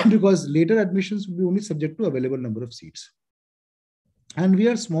because later admissions will be only subject to available number of seats. And we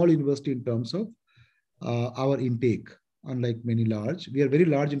are small university in terms of our intake, unlike many large. We are very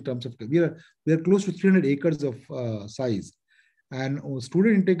large in terms of, we are close to 300 acres of size, and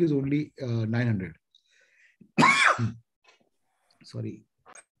student intake is only 900. Sorry.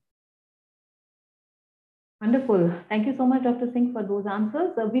 Wonderful. Thank you so much, Dr. Singh, for those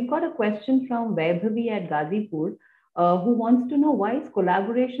answers. We've got a question from Vaibhavi at Gazipur, who wants to know why is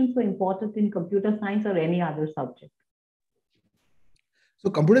collaboration so important in computer science or any other subject? So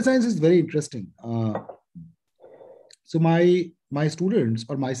computer science is very interesting. So my students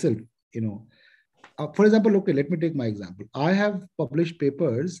or myself, for example, okay, let me take my example. I have published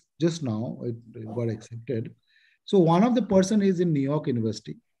papers just now, it got accepted. So one of the person is in New York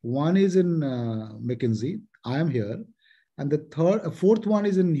University, one is in McKinsey, I am here, and the fourth one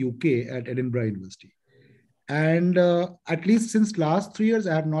is in UK at Edinburgh University. And at least since last 3 years,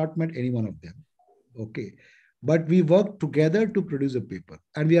 I have not met any one of them. Okay. But we work together to produce a paper,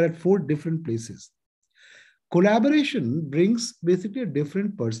 and we are at 4 different places. Collaboration brings basically a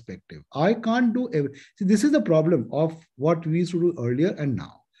different perspective. I can't do everything. See, this is the problem of what we used to do earlier and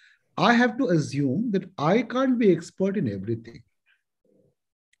now. I have to assume that I can't be expert in everything.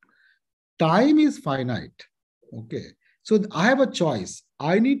 Time is finite. Okay. So I have a choice.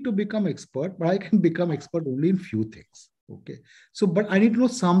 I need to become expert, but I can become expert only in few things. Okay. So, but I need to know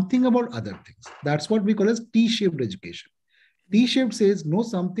something about other things. That's what we call as T-shaped education. T-shaped says know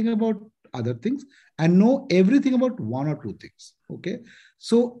something about other things and know everything about 1 or 2 things. Okay.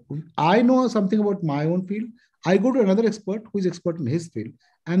 So I know something about my own field. I go to another expert who is expert in his field.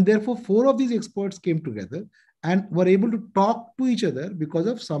 And therefore 4 of these experts came together and were able to talk to each other because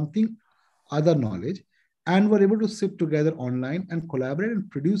of something other knowledge, and were able to sit together online and collaborate and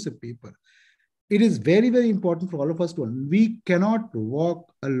produce a paper. It is very, very important for all of us to learn. We cannot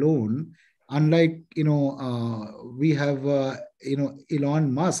walk alone, unlike, we have,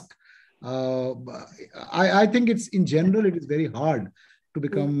 Elon Musk. I think it's in general, it is very hard to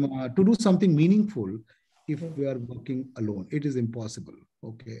become, to do something meaningful if we are working alone. It is impossible.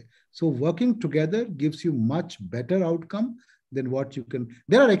 Okay. So working together gives you much better outcome than what you can.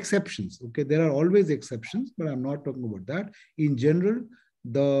 There are exceptions. Okay. There are always exceptions, but I'm not talking about that. In general,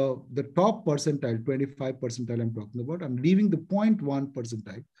 the top percentile, 25 percentile I'm talking about, I'm leaving the 0.1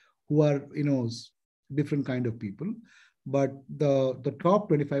 percentile who are, different kind of people. But the top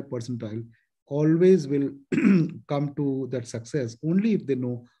 25 percentile always will come to that success only if they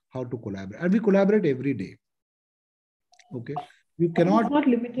know how to collaborate. And we collaborate every day. Okay. You cannot. It's not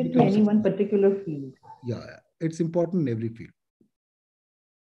limited to any one particular field. Yeah. It's important in every field.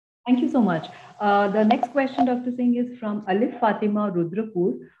 Thank you so much. The next question, Dr. Singh, is from Alif Fatima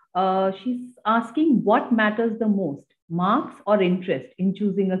Rudrapur. She's asking what matters the most, marks or interest in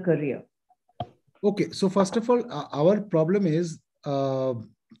choosing a career? Okay, so first of all, our problem is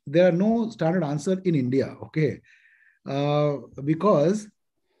there are no standard answer in India, okay? Because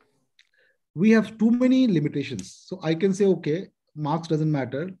we have too many limitations. So I can say, okay, marks doesn't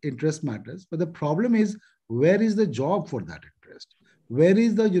matter, interest matters. But the problem is, where is the job for that interest? Where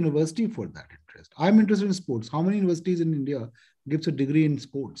is the university for that interest? I'm interested in sports. How many universities in India gives a degree in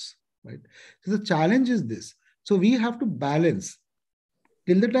sports, right? So the challenge is this. So we have to balance.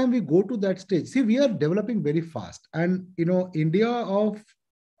 Till the time we go to that stage, see, we are developing very fast. And, India of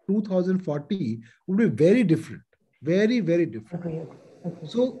 2040 will be very different, very, very different. Okay.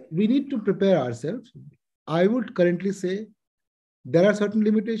 So we need to prepare ourselves. I would currently say there are certain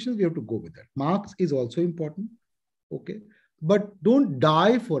limitations. We have to go with that. Marks is also important. Okay. But don't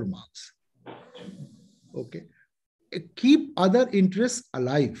die for marks. Okay. Keep other interests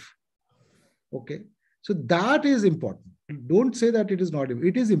alive. Okay. So that is important. Don't say that it is not.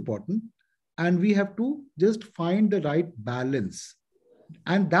 It is important. And we have to just find the right balance.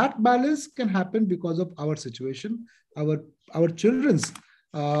 And that balance can happen because of our situation, our children's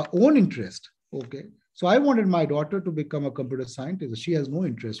own interest. Okay. So I wanted my daughter to become a computer scientist. She has no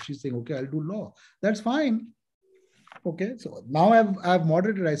interest. She's saying, okay, I'll do law. That's fine. Okay. So now I've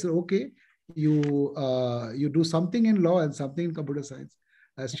moderated. I said, okay, you do something in law and something in computer science.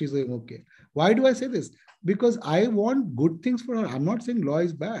 As she's saying, okay. Why do I say this? Because I want good things for her. I'm not saying law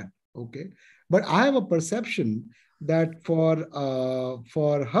is bad. Okay. But I have a perception that for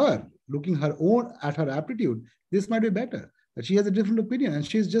her, looking at her aptitude, this might be better. That she has a different opinion and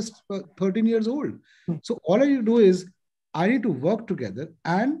she's just 13 years old. So all I need to do is I need to work together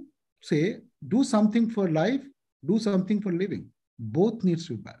and say, do something for life, do something for living. Both needs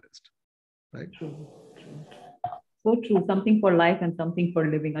to be balanced, right? True. So true. Something for life and something for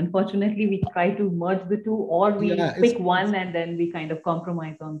living. Unfortunately, we try to merge the two, or we pick one and then we kind of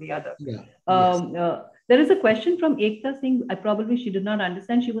compromise on the other. Yeah. There is a question from Ekta Singh. Probably she did not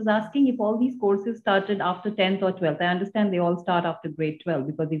understand. She was asking if all these courses started after 10th or 12th. I understand they all start after grade 12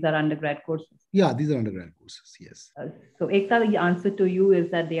 because these are undergrad courses. Yeah, these are undergrad courses. Yes. So Ekta, the answer to you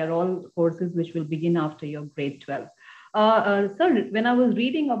is that they are all courses which will begin after your grade 12. Sir, when I was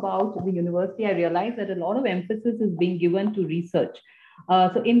reading about the university, I realized that a lot of emphasis is being given to research.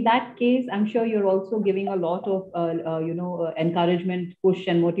 So in that case, I'm sure you're also giving a lot of, encouragement, push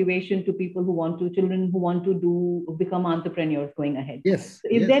and motivation to people children who want to become entrepreneurs going ahead. Yes. So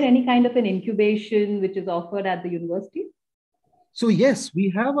is there any kind of an incubation which is offered at the university? So yes, we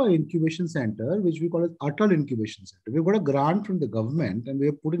have an incubation center, which we call it Atal Incubation Center. We've got a grant from the government and we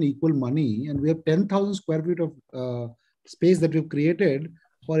have put in equal money and we have 10,000 square feet of space that we've created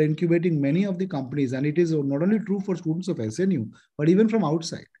for incubating many of the companies. And it is not only true for students of SNU, but even from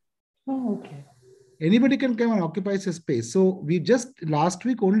outside. Oh, okay. Anybody can come and occupy a space. So we just last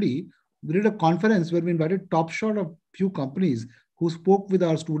week only, we did a conference where we invited top shot of few companies who spoke with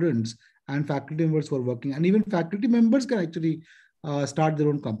our students and faculty members who are working. And even faculty members can actually start their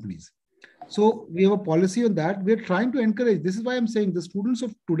own companies. So we have a policy on that. We're trying to encourage. This is why I'm saying the students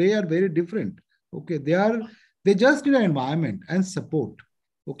of today are very different. Okay. They just need an environment and support.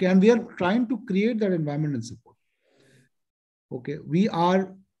 Okay. And we are trying to create that environment and support. Okay. We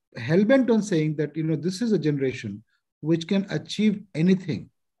are hell-bent on saying that, this is a generation which can achieve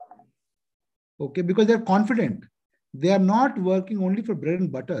anything. Okay. Because they're confident. They are not working only for bread and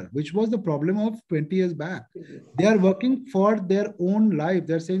butter, which was the problem of 20 years back. They are working for their own life.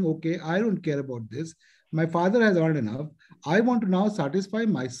 They're saying, okay, I don't care about this. My father has earned enough. I want to now satisfy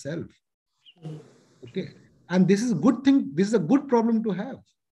myself. Okay. And this is a good thing. This is a good problem to have.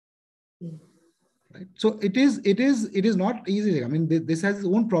 Right? So it is not easy. I mean, this has its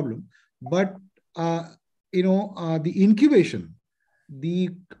own problem, but, the incubation, the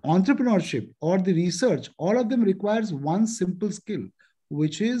entrepreneurship or the research, all of them requires one simple skill,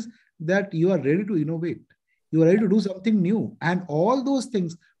 which is that you are ready to innovate. You are ready to do something new. And all those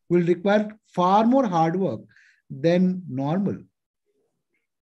things will require far more hard work than normal.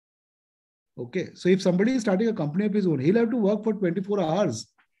 Okay. So if somebody is starting a company of his own, he'll have to work for 24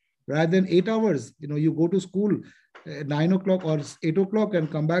 hours rather than 8 hours. You go to school at 9 o'clock or 8 o'clock and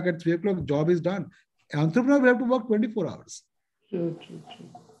come back at 3 o'clock, job is done. Entrepreneur will have to work 24 hours. True.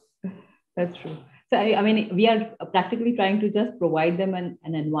 That's true. So, I mean, we are practically trying to just provide them an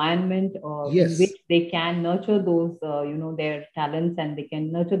environment yes. in which they can nurture those, their talents, and they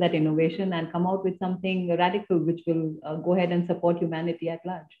can nurture that innovation and come out with something radical, which will go ahead and support humanity at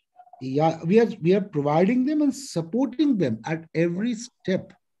large. Yeah, we are providing them and supporting them at every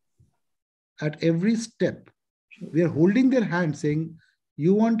step. At every step. We are holding their hand saying,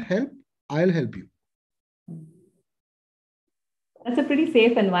 you want help? I'll help you. That's a pretty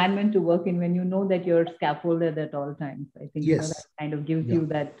safe environment to work in when you know that you're scaffolded at all times. I think yes. That kind of gives you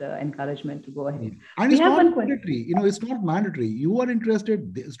that encouragement to go ahead. Yeah. And it's not mandatory. It's not mandatory. You are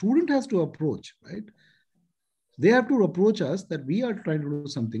interested. The student has to approach, right? They have to approach us that we are trying to do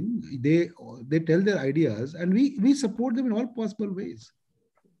something. They tell their ideas and we support them in all possible ways.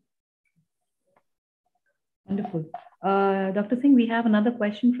 Wonderful. Dr. Singh, we have another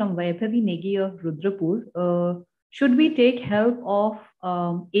question from Vaibhavi Negi of Rudrapur. Should we take help of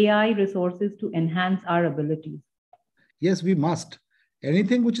AI resources to enhance our abilities? Yes, we must.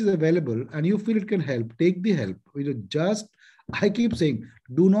 Anything which is available and you feel it can help, take the help. I keep saying,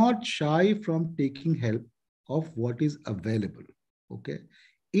 do not shy from taking help of what is available. Okay.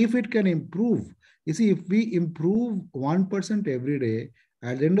 If it can improve, you see, if we improve 1% every day,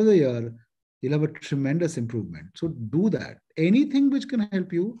 at the end of the year, you'll have a tremendous improvement. So do that. Anything which can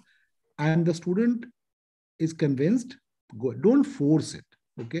help you, and the student is convinced, go. Don't force it.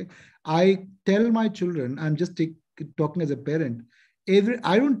 Okay. I tell my children, I'm just talking as a parent,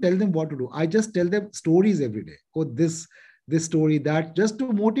 I don't tell them what to do. I just tell them stories every day. Oh, this story, that, just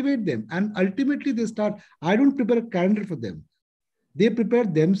to motivate them. And ultimately they start. I don't prepare a calendar for them. They prepare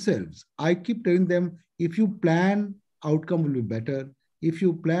themselves. I keep telling them, if you plan, outcome will be better. If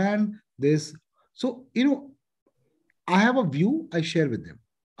you plan this. So, I have a view I share with them.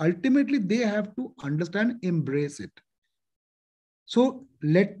 Ultimately, they have to understand, embrace it. So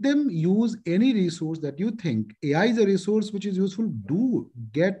let them use any resource that you think. AI is a resource which is useful.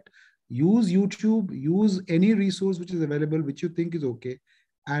 Use YouTube, use any resource which is available, which you think is okay.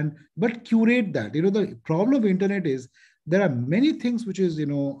 But curate that. The problem of internet is there are many things which is,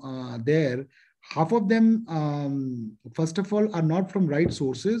 there. Half of them, first of all, are not from right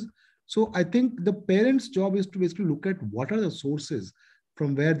sources. So I think the parents' job is to basically look at what are the sources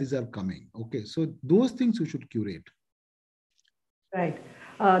from where these are coming. Okay, so those things you should curate. Right.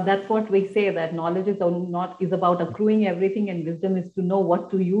 That's what we say, that knowledge is about accruing everything, and wisdom is to know what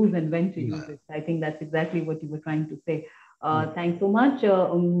to use and when to use it. I think that's exactly what you were trying to say. Thanks so much.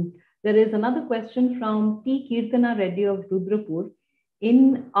 There is another question from T. Kirtana Reddy of Rudrapur.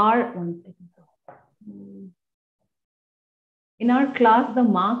 In our class, the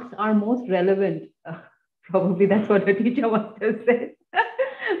marks are most relevant. Probably that's what the teacher must have said.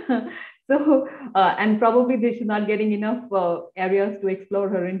 So, and probably she's not getting enough areas to explore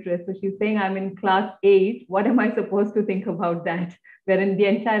her interest. So she's saying, I'm in class 8. What am I supposed to think about that? Wherein the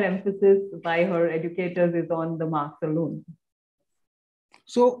entire emphasis by her educators is on the marks alone.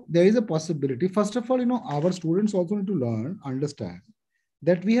 So there is a possibility. First of all, our students also need to understand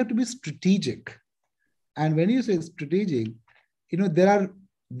that we have to be strategic. And when you say strategic, there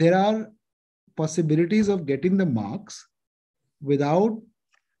are possibilities of getting the marks without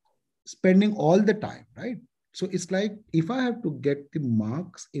spending all the time, right? So it's like, if I have to get the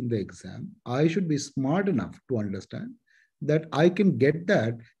marks in the exam, I should be smart enough to understand that I can get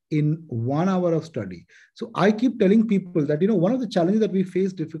that in 1 hour of study. So I keep telling people that, one of the challenges that we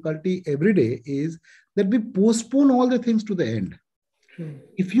face difficulty every day is that we postpone all the things to the end.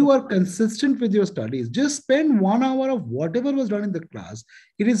 If you are consistent with your studies, just spend 1 hour of whatever was done in the class.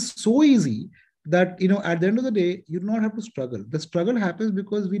 It is so easy that, at the end of the day, you do not have to struggle. The struggle happens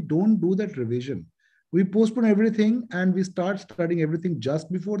because we don't do that revision. We postpone everything and we start studying everything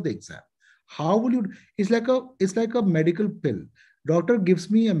just before the exam. How will you? It's like a medical pill. Doctor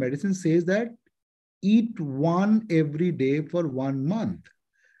gives me a medicine, says that eat one every day for 1 month.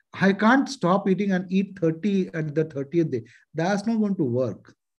 I can't stop eating and eat 30 at the 30th day. That's not going to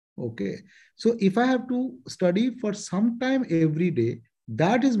work. Okay. So if I have to study for some time every day,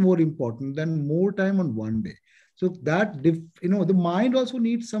 that is more important than more time on one day. So that, the mind also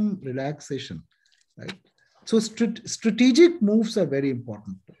needs some relaxation, right? So strategic moves are very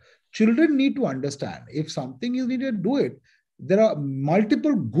important. Children need to understand, if something is needed, do it. There are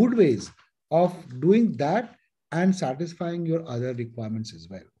multiple good ways of doing that and satisfying your other requirements as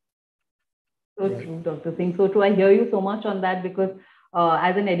well. So true, Dr. Singh. So true. I hear you so much on that, because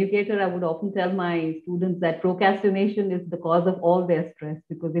as an educator, I would often tell my students that procrastination is the cause of all their stress,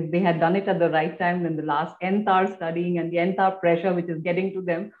 because if they had done it at the right time, then the last nth hour studying and the nth hour pressure which is getting to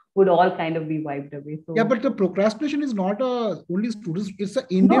them would all kind of be wiped away. So yeah, but the procrastination is not only students; it's an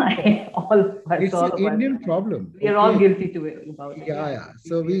Indian problem. It's an Indian problem. We are all guilty to it about it. Yeah.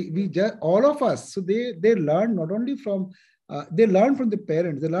 So we just, all of us. So they learn not only from they learn from the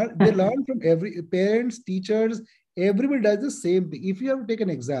parents. They learn from every parents, teachers. Everybody does the same thing. If you have to take an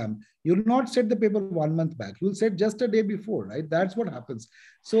exam, you'll not set the paper 1 month back. You'll set just a day before, right? That's what happens.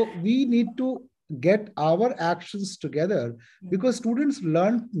 So we need to get our actions together, because students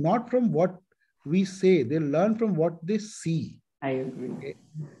learn not from what we say, they learn from what they see. I agree. Okay?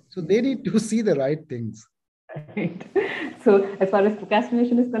 So they need to see the right things. Right. So as far as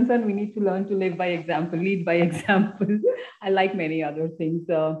procrastination is concerned, we need to learn to live by example, lead by example. I like many other things.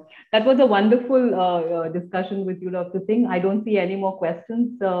 That was a wonderful discussion with you, Dr. Singh. I don't see any more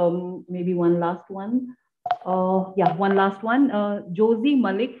questions. Maybe one last one. One last one. Josie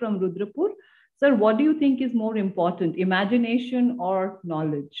Malik from Rudrapur. Sir, what do you think is more important, imagination or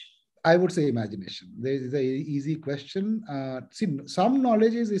knowledge? I would say imagination. There is an easy question. See, some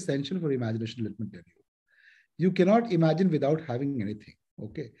knowledge is essential for imagination, let me tell you. You cannot imagine without having anything,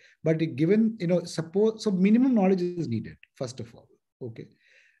 okay? But given, suppose, so minimum knowledge is needed, first of all, okay?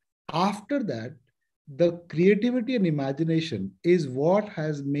 After that, the creativity and imagination is what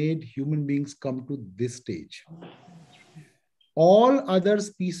has made human beings come to this stage. All other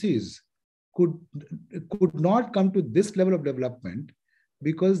species could not come to this level of development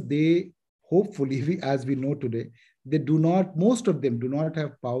because they, hopefully, as we know today, most of them do not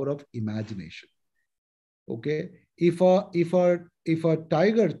have power of imagination. Okay, if a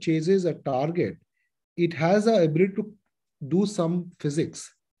tiger chases a target, it has the ability to do some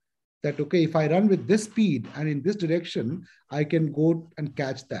physics that, okay, if I run with this speed and in this direction, I can go and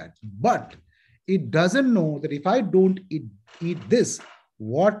catch that. But it doesn't know that if I don't eat this,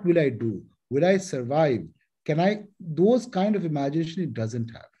 what will I do? Will I survive? Those kind of imagination it doesn't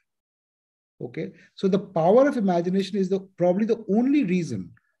have. Okay, so the power of imagination is probably the only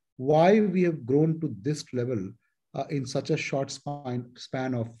reason why we have grown to this level in such a short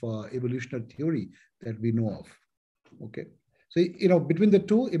span of evolutionary theory that we know of. Okay, so between the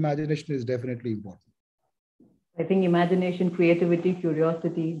two, imagination is definitely important. I think imagination, creativity,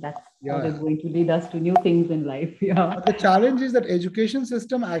 curiosity, that's what is going to lead us to new things in life. Yeah. But the challenge is that education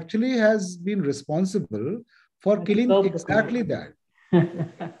system actually has been responsible for killing exactly that.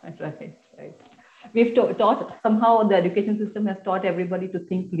 Right. We've taught, somehow the education system has taught everybody to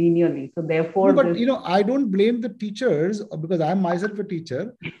think linearly. So therefore, but I don't blame the teachers because I'm myself a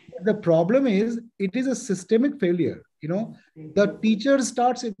teacher. The problem is it is a systemic failure. The teacher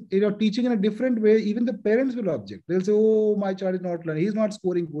starts teaching in a different way. Even the parents will object. They'll say, "Oh, my child is not learning. He's not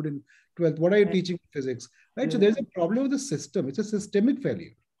scoring good in 12th. What are you teaching physics?" Right. So there's a problem with the system. It's a systemic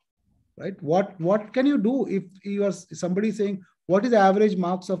failure. Right. What can you do if you are somebody saying, what is the average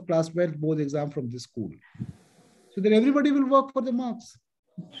marks of class 12 board exam from this school? So then everybody will work for the marks.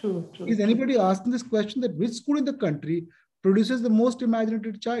 True. Is anybody asking this question that which school in the country produces the most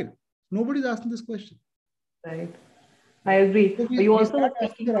imaginative child? Nobody's asking this question. Right. I agree. So we start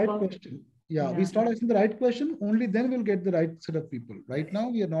asking the right question. Yeah, we start asking the right question. Only then we'll get the right set of people. Right now,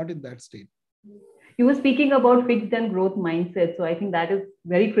 we are not in that state. You were speaking about fixed and growth mindset. So I think that is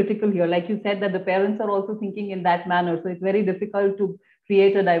very critical here. Like you said, that the parents are also thinking in that manner. So it's very difficult to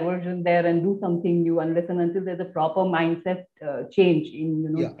create a diversion there and do something new unless and until there's a proper mindset change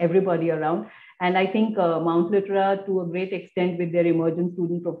in everybody around. And I think Mount Litera, to a great extent, with their emergent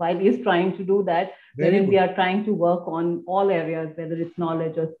student profile, is trying to do that. Wherein we are trying to work on all areas, whether it's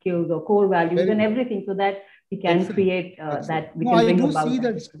knowledge or skills or core values and everything, so that we can create that. I do see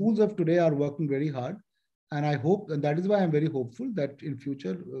that schools of today are working very hard, and I hope, and that is why I'm very hopeful that in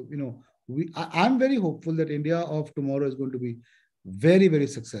future, I'm very hopeful that India of tomorrow is going to be very, very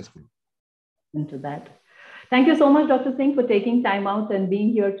successful. Into that. Thank you so much, Dr. Singh, for taking time out and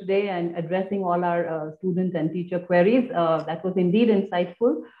being here today and addressing all our student and teacher queries. That was indeed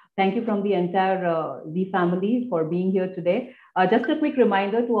insightful. Thank you from the entire Z family for being here today. Just a quick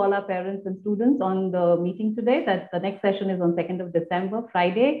reminder to all our parents and students on the meeting today that the next session is on 2nd of December,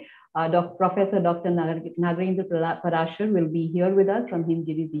 Friday. Professor Dr. Nagarendra Parashar will be here with us from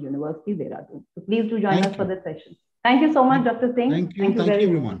Himgiri University, Dehradun. So please do join us for this session. Thank you so much, Dr. Singh. Thank you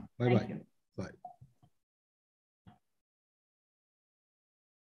everyone. Bye-bye.